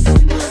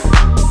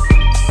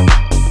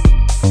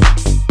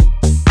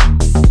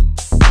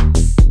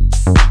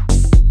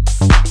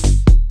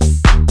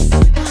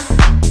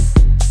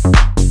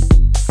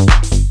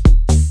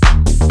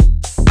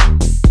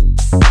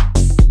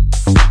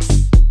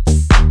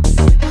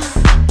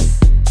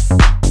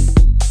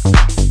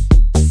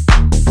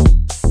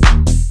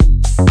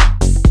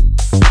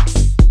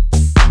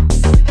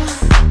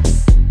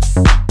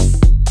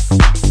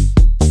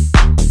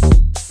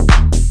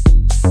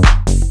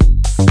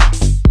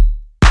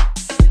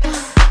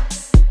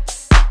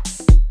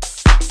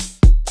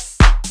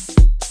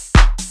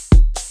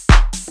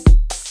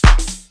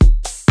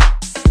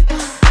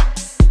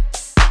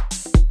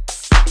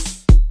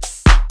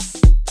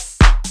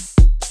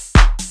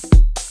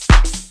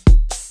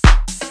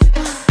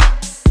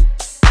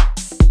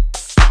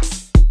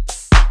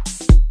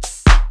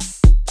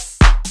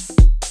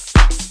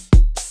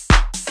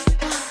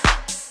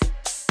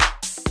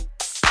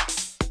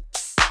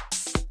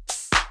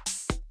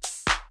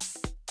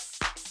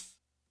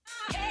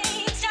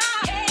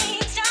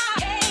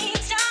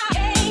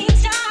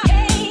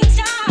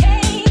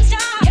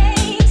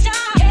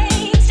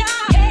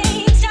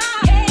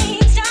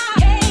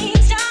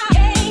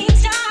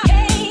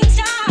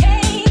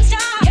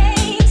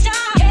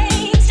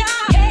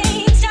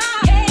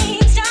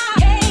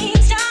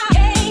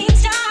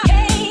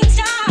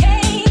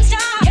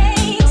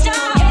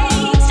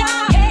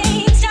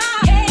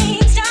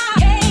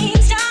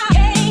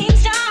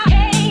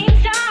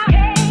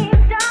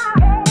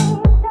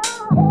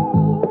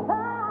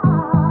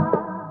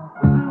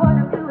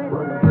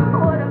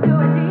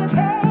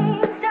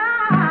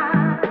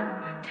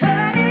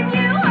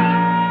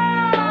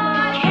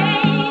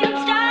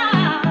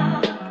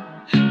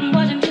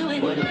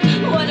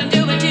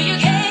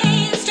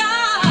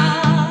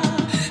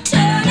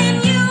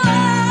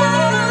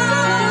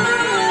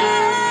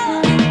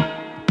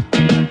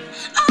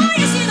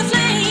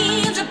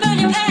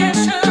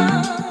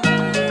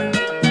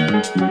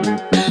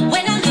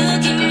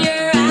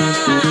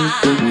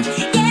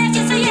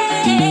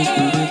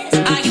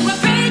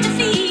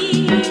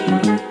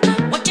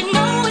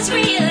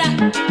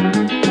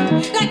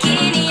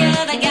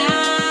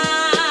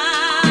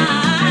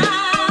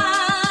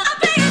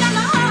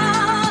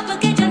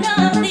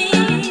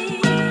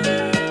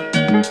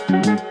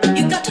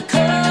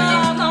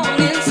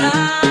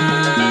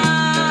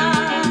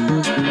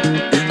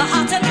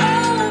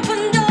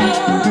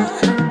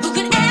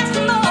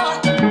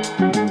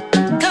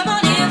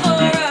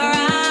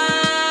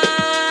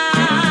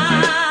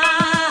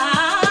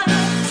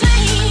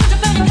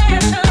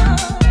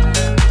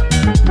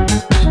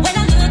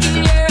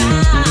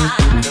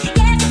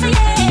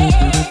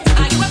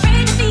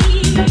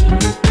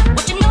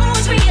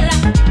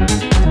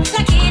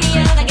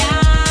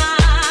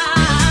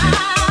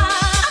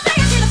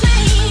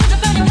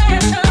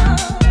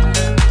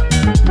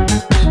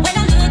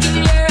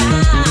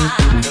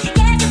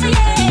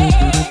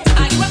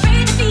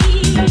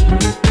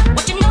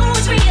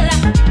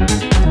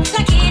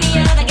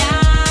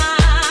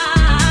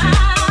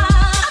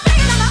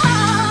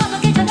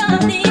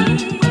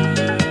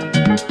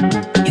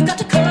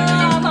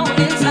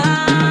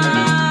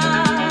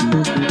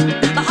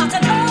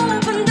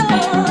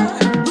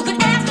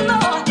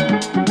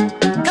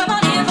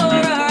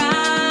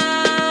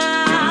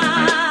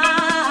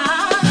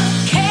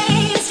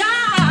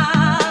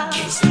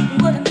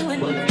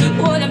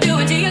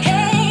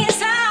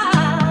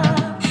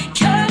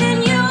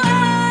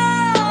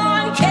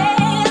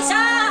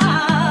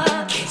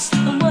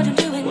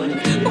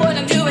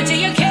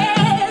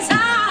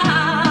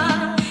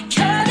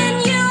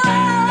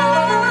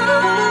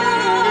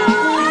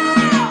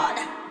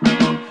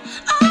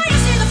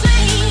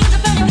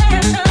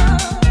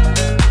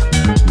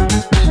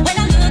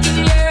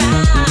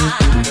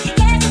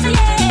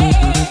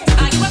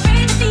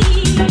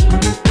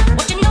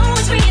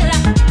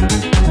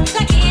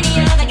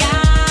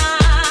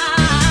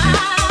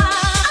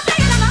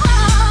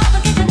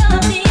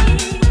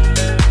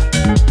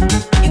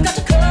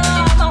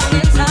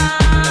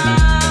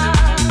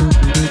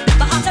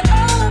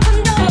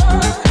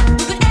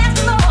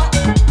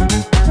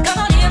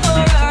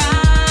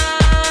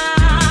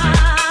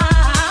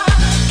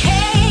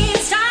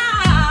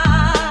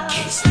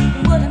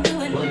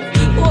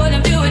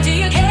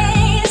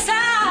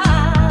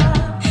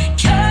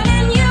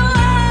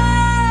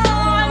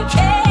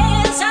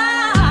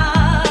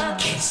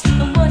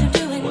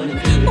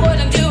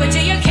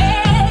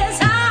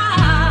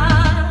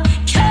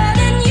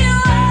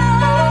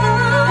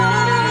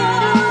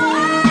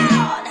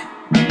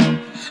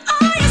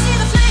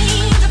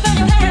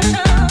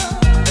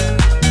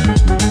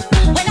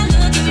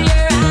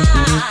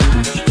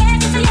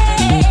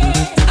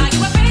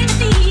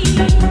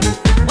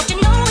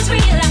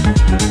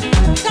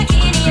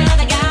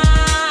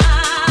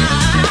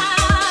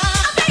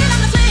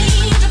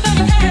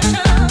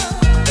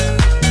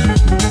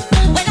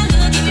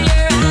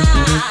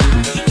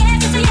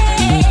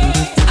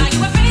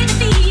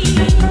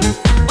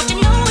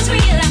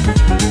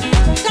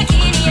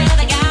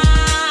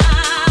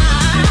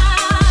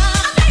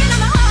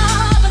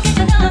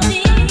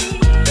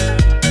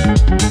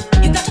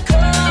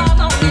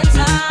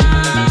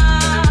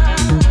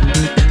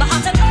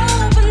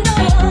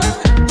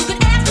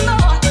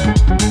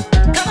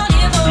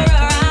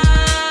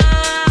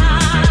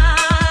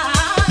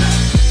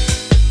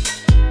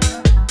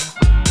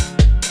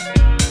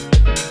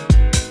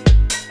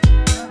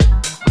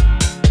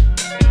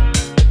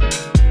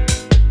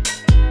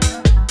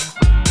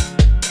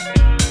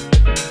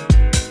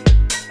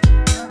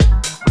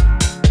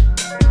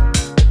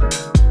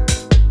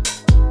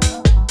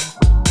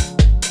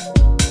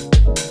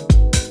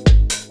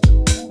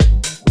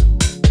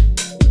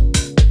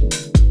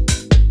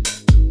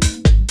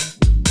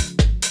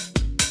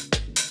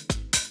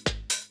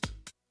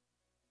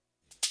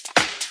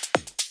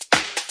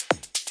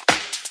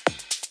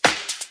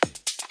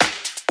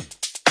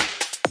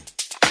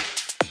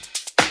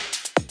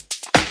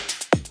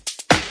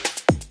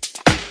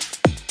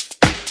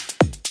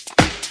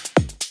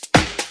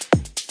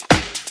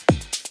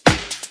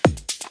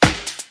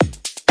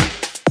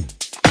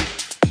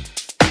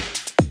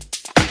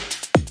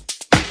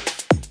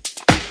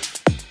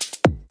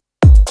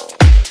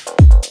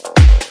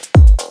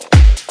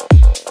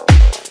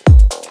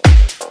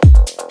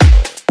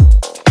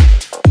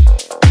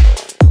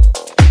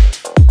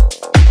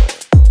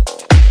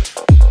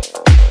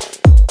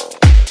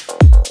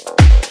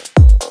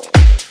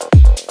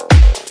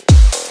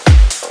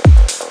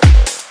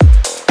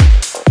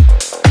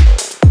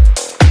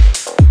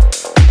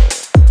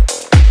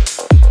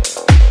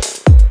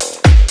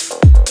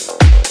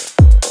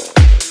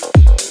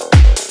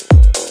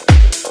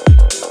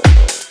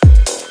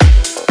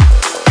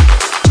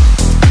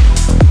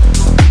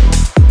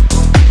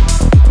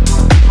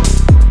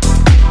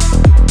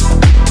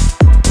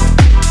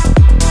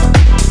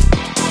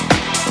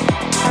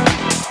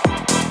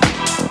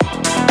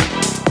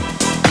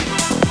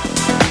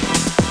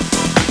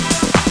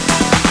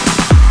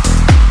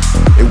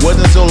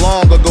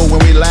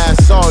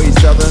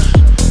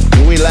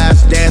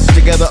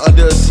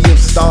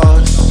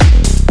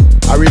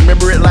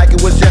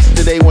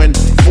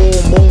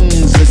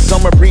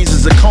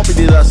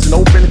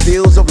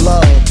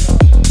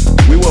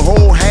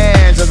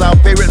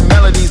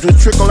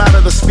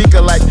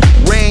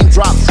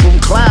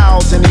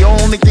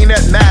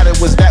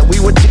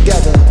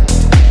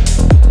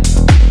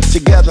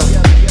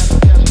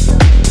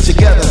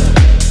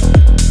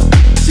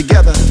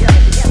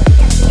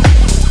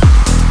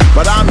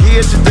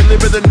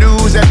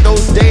 news that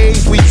those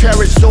days we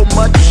cherish so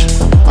much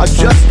are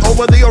just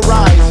over the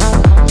horizon.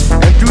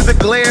 And through the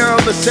glare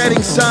of the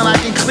setting sun, I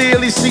can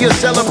clearly see a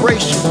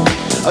celebration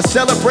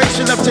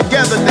of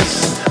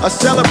togetherness, a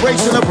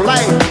celebration of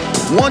life.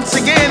 Once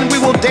again, we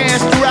will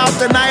dance throughout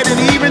the night and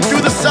even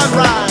through the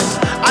sunrise.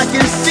 I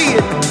can see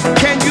it.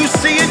 Can you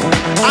see it?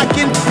 I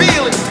can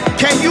feel it.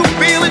 Can you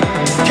feel it?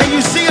 Can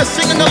you see us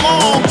singing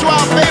along to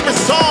our favorite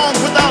songs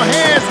with our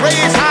hands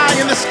raised high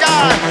in the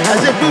sky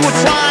as if we were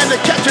trying to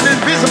catch an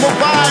invisible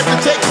vibe to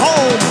take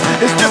home?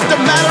 It's just a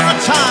matter of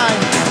time.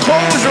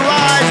 Close your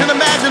eyes and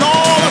imagine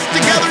all us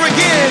together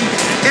again.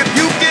 If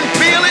you can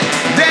feel it,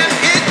 then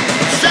it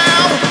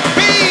shall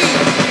be.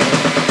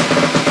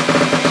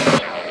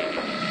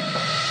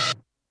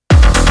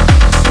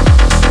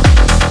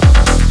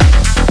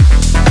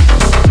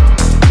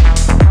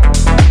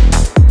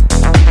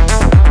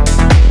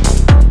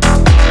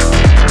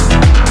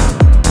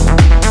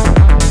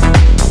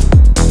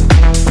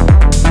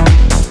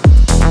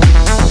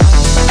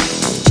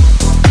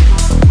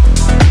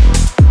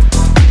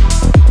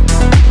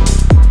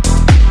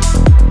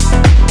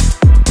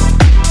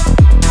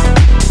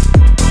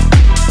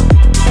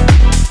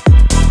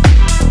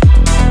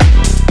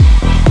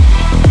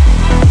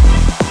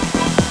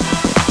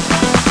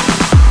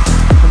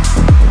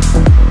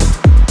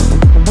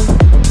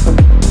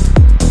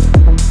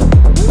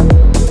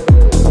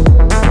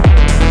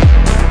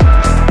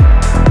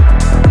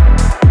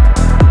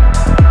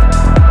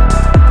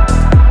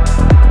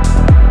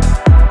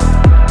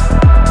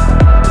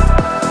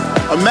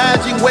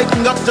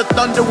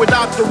 Thunder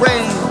without the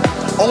rain,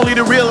 only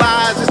to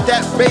realize it's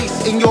that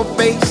bass in your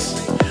face.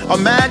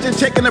 Imagine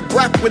taking a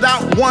breath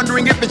without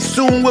wondering if it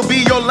soon will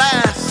be your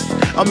last.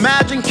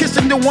 Imagine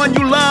kissing the one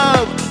you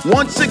love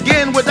once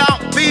again without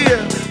fear.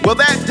 Well,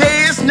 that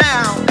day is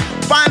now.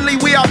 Finally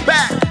we are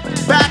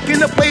back in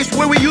the place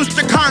where we used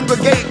to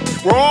congregate.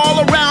 Where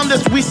all around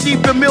us we see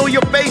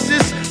familiar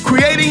faces,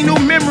 creating new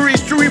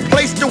memories to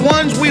replace the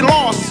ones we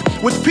lost.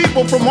 With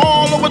people from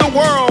all over the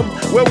world,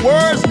 where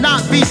words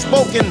not be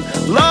spoken.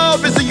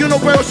 Love is a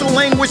universal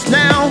language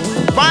now.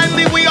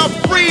 Finally we are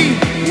free,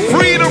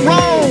 free to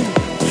roam,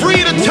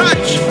 free to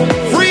touch,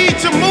 free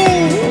to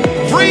move,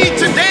 free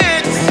to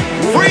dance,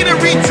 free to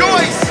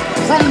rejoice.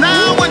 From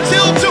now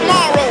until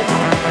tomorrow,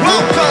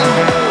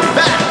 welcome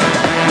back.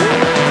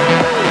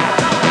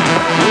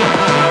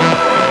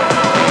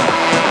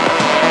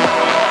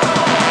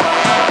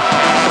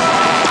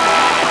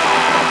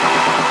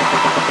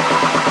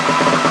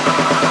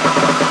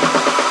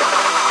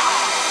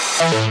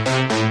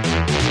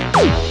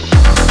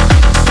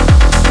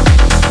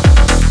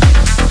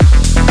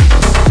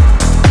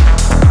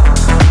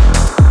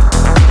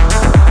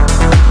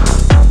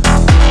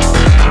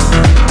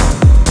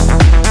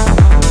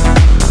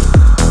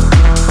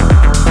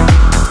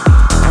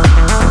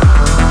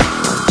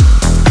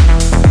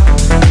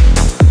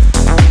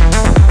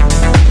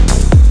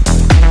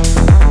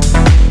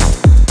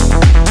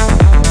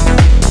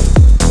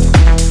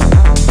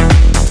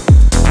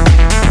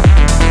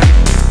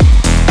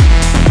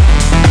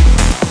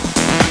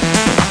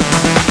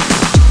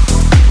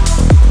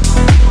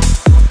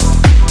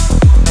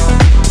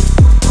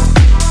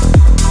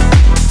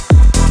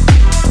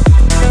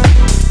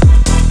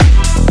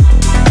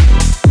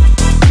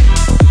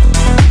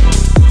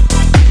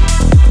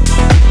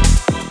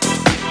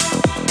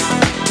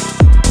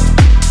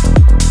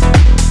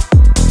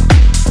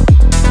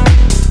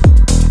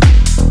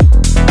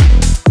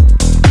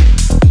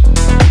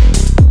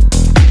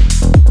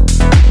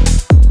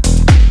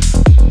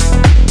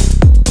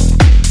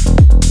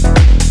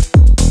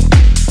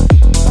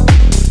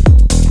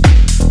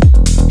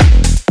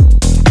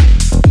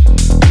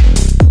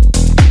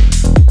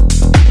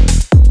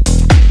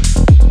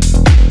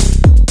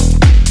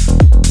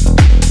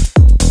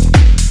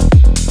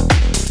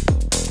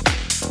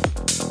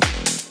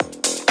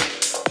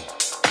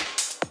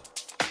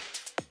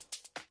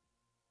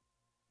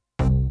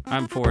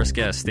 I'm Forrest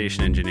Guest,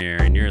 station engineer,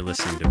 and you're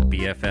listening to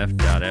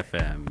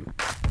BFF.FM.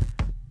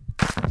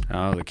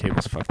 Oh, the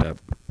cable's fucked up.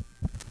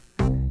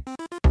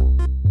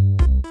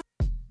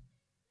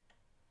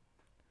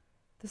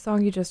 The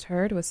song you just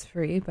heard was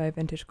Free by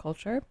Vintage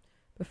Culture.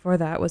 Before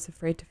that was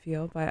Afraid to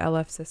Feel by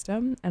LF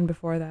System, and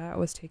before that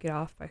was Take It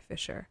Off by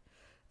Fisher.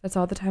 That's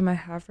all the time I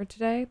have for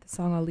today. The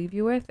song I'll leave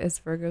you with is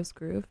Virgo's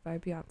Groove by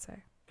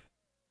Beyonce.